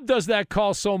 Rob does that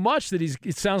call so much that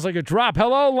it sounds like a drop.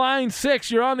 Hello, Line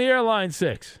 6. You're on the air, Line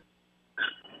 6.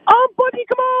 I'm Buddy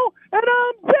Kamal, and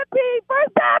I'm Pippi for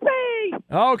Pappy.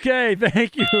 Okay,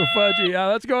 thank you, Fudgy.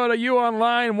 Let's go to you on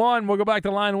Line 1. We'll go back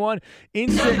to Line 1.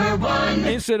 Instant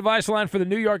advice line for the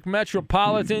New York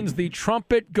Metropolitans. The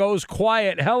trumpet goes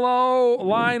quiet. Hello,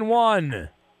 Line 1.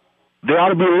 They ought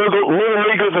to be little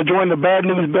leaguers to join the Bad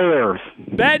News Bears.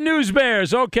 Bad News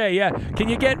Bears. Okay, yeah. Can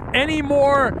you get any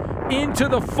more into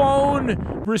the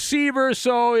phone receiver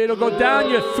so it'll go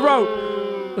down your throat?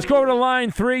 Let's go over to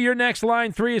Line 3. Your next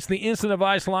Line 3. It's the instant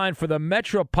advice line for the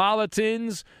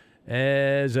Metropolitans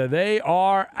as they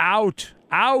are out.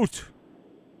 Hello,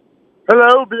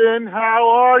 Ben. How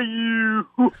are you?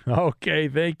 Okay,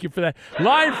 thank you for that.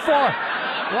 Line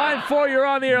 4, you're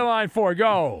on the air. Line 4,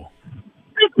 go.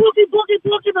 Pokey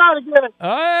man again.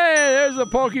 Hey, there's the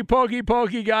pokey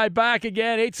guy back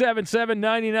again.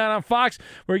 877-99 on Fox.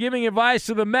 We're giving advice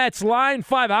to the Mets. Line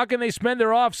 5, how can they spend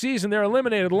their off season? They're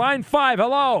eliminated. Line 5,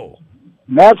 hello.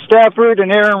 Matt Stafford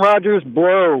and Aaron Rodgers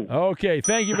blow. Okay,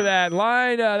 thank you for that.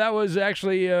 Line, that was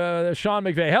actually Sean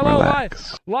McVay. Hello,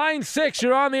 line 6,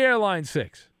 you're on the air, Line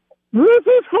 6. This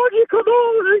is Fudgy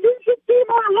Kadol, and you should see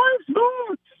my wife's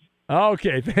notes.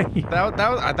 Okay, thank you.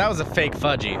 That was a fake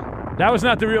Fudgy. That was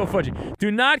not the real Fudgy.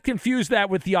 Do not confuse that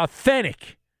with the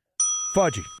authentic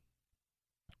Fudgy.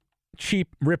 Cheap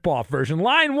rip-off version.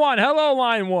 Line 1. Hello,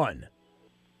 Line 1.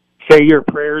 Say your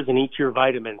prayers and eat your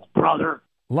vitamins, brother.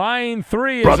 Line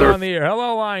 3 is on the air.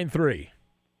 Hello, Line 3.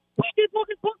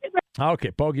 Okay,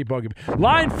 Bogey.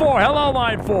 Line 4. Hello,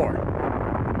 line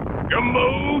 4.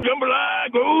 Jumbo,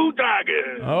 jambalaya, go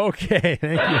Tigers. Okay,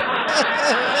 thank you.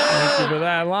 Thank you for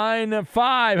that. Line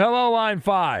 5. Hello, line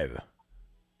 5.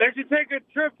 They should take a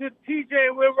trip to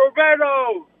TJ with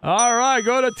Roberto. All right,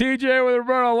 go to TJ with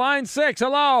Roberto. Line 6.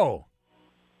 Hello.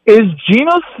 Is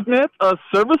Geno Smith a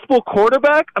serviceable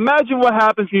quarterback? Imagine what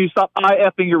happens when you stop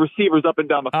IFing your receivers up and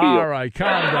down the field. All right,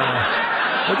 calm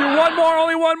down. We'll do one more,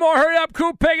 only one more. Hurry up,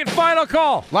 Coop Piggott, final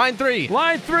call. Line 3.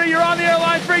 Line 3, you're on the air.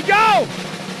 Line 3, go!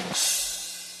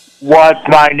 What's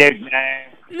my nickname?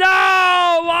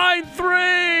 No! Line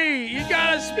 3! You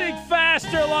got to speak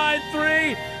faster, Line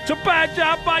 3. It's a bad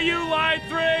job by you, Line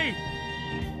 3.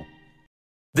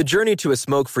 The journey to a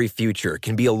smoke-free future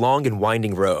can be a long and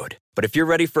winding road. But if you're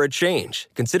ready for a change,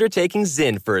 consider taking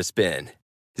Zyn for a spin.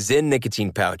 Zyn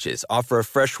nicotine pouches offer a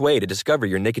fresh way to discover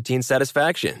your nicotine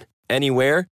satisfaction.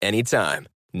 Anywhere, anytime.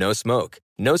 No smoke,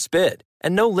 no spit,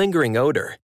 and no lingering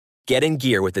odor. Get in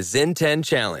gear with the Zyn 10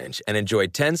 Challenge and enjoy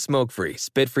 10 smoke-free,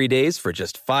 spit-free days for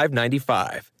just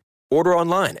 $5.95. Order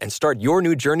online and start your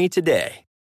new journey today.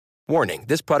 Warning,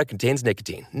 this product contains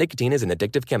nicotine. Nicotine is an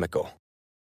addictive chemical.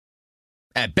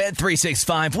 At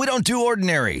Bet365, we don't do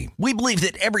ordinary. We believe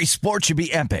that every sport should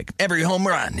be epic. Every home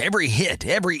run, every hit,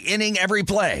 every inning, every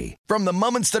play. From the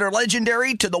moments that are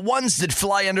legendary to the ones that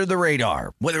fly under the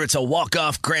radar. Whether it's a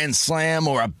walk-off grand slam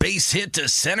or a base hit to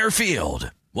center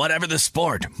field. Whatever the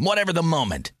sport, whatever the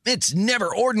moment. It's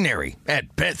never ordinary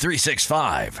at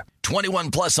Bet365.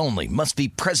 21 plus only. Must be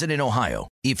present in Ohio.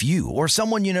 If you or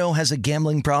someone you know has a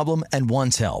gambling problem and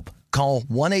wants help, call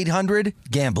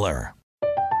 1-800-GAMBLER.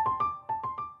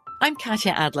 I'm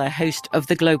Katya Adler, host of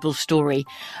The Global Story.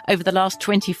 Over the last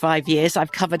 25 years,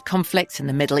 I've covered conflicts in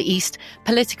the Middle East,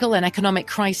 political and economic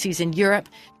crises in Europe,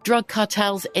 drug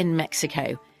cartels in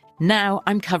Mexico. Now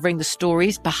I'm covering the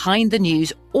stories behind the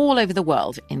news all over the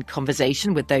world in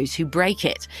conversation with those who break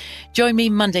it. Join me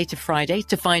Monday to Friday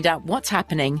to find out what's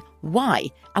happening, why,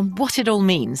 and what it all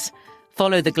means.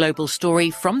 Follow The Global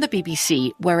Story from the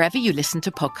BBC wherever you listen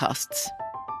to podcasts.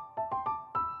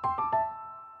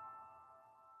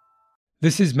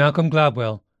 This is Malcolm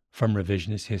Gladwell from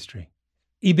Revisionist History.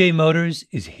 eBay Motors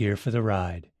is here for the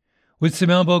ride. With some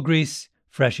elbow grease,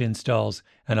 fresh installs,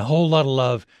 and a whole lot of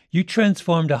love, you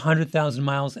transformed 100,000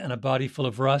 miles and a body full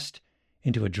of rust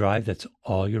into a drive that's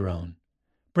all your own.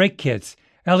 Brake kits,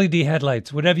 LED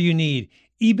headlights, whatever you need,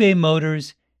 eBay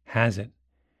Motors has it.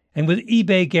 And with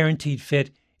eBay Guaranteed Fit,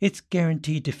 it's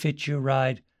guaranteed to fit your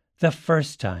ride the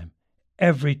first time,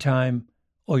 every time,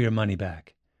 or your money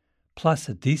back. Plus,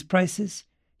 at these prices,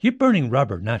 you're burning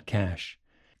rubber, not cash.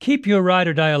 Keep your ride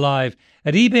or die alive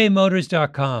at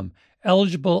ebaymotors.com.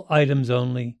 Eligible items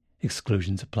only.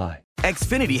 Exclusions apply.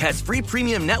 Xfinity has free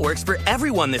premium networks for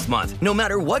everyone this month, no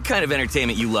matter what kind of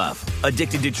entertainment you love.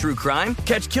 Addicted to true crime?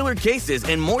 Catch killer cases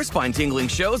and more spine-tingling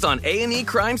shows on A&E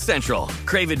Crime Central.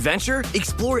 Crave adventure?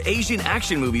 Explore Asian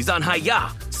action movies on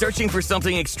Hi-YAH. Searching for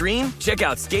something extreme? Check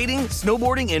out skating,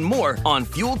 snowboarding, and more on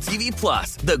Fuel TV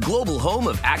Plus, the global home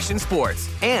of action sports.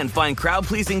 And find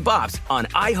crowd-pleasing bops on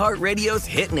iHeartRadio's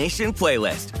Hit Nation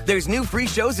playlist. There's new free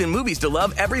shows and movies to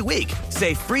love every week.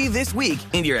 Say free this week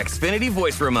in your Xfinity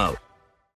voice remote.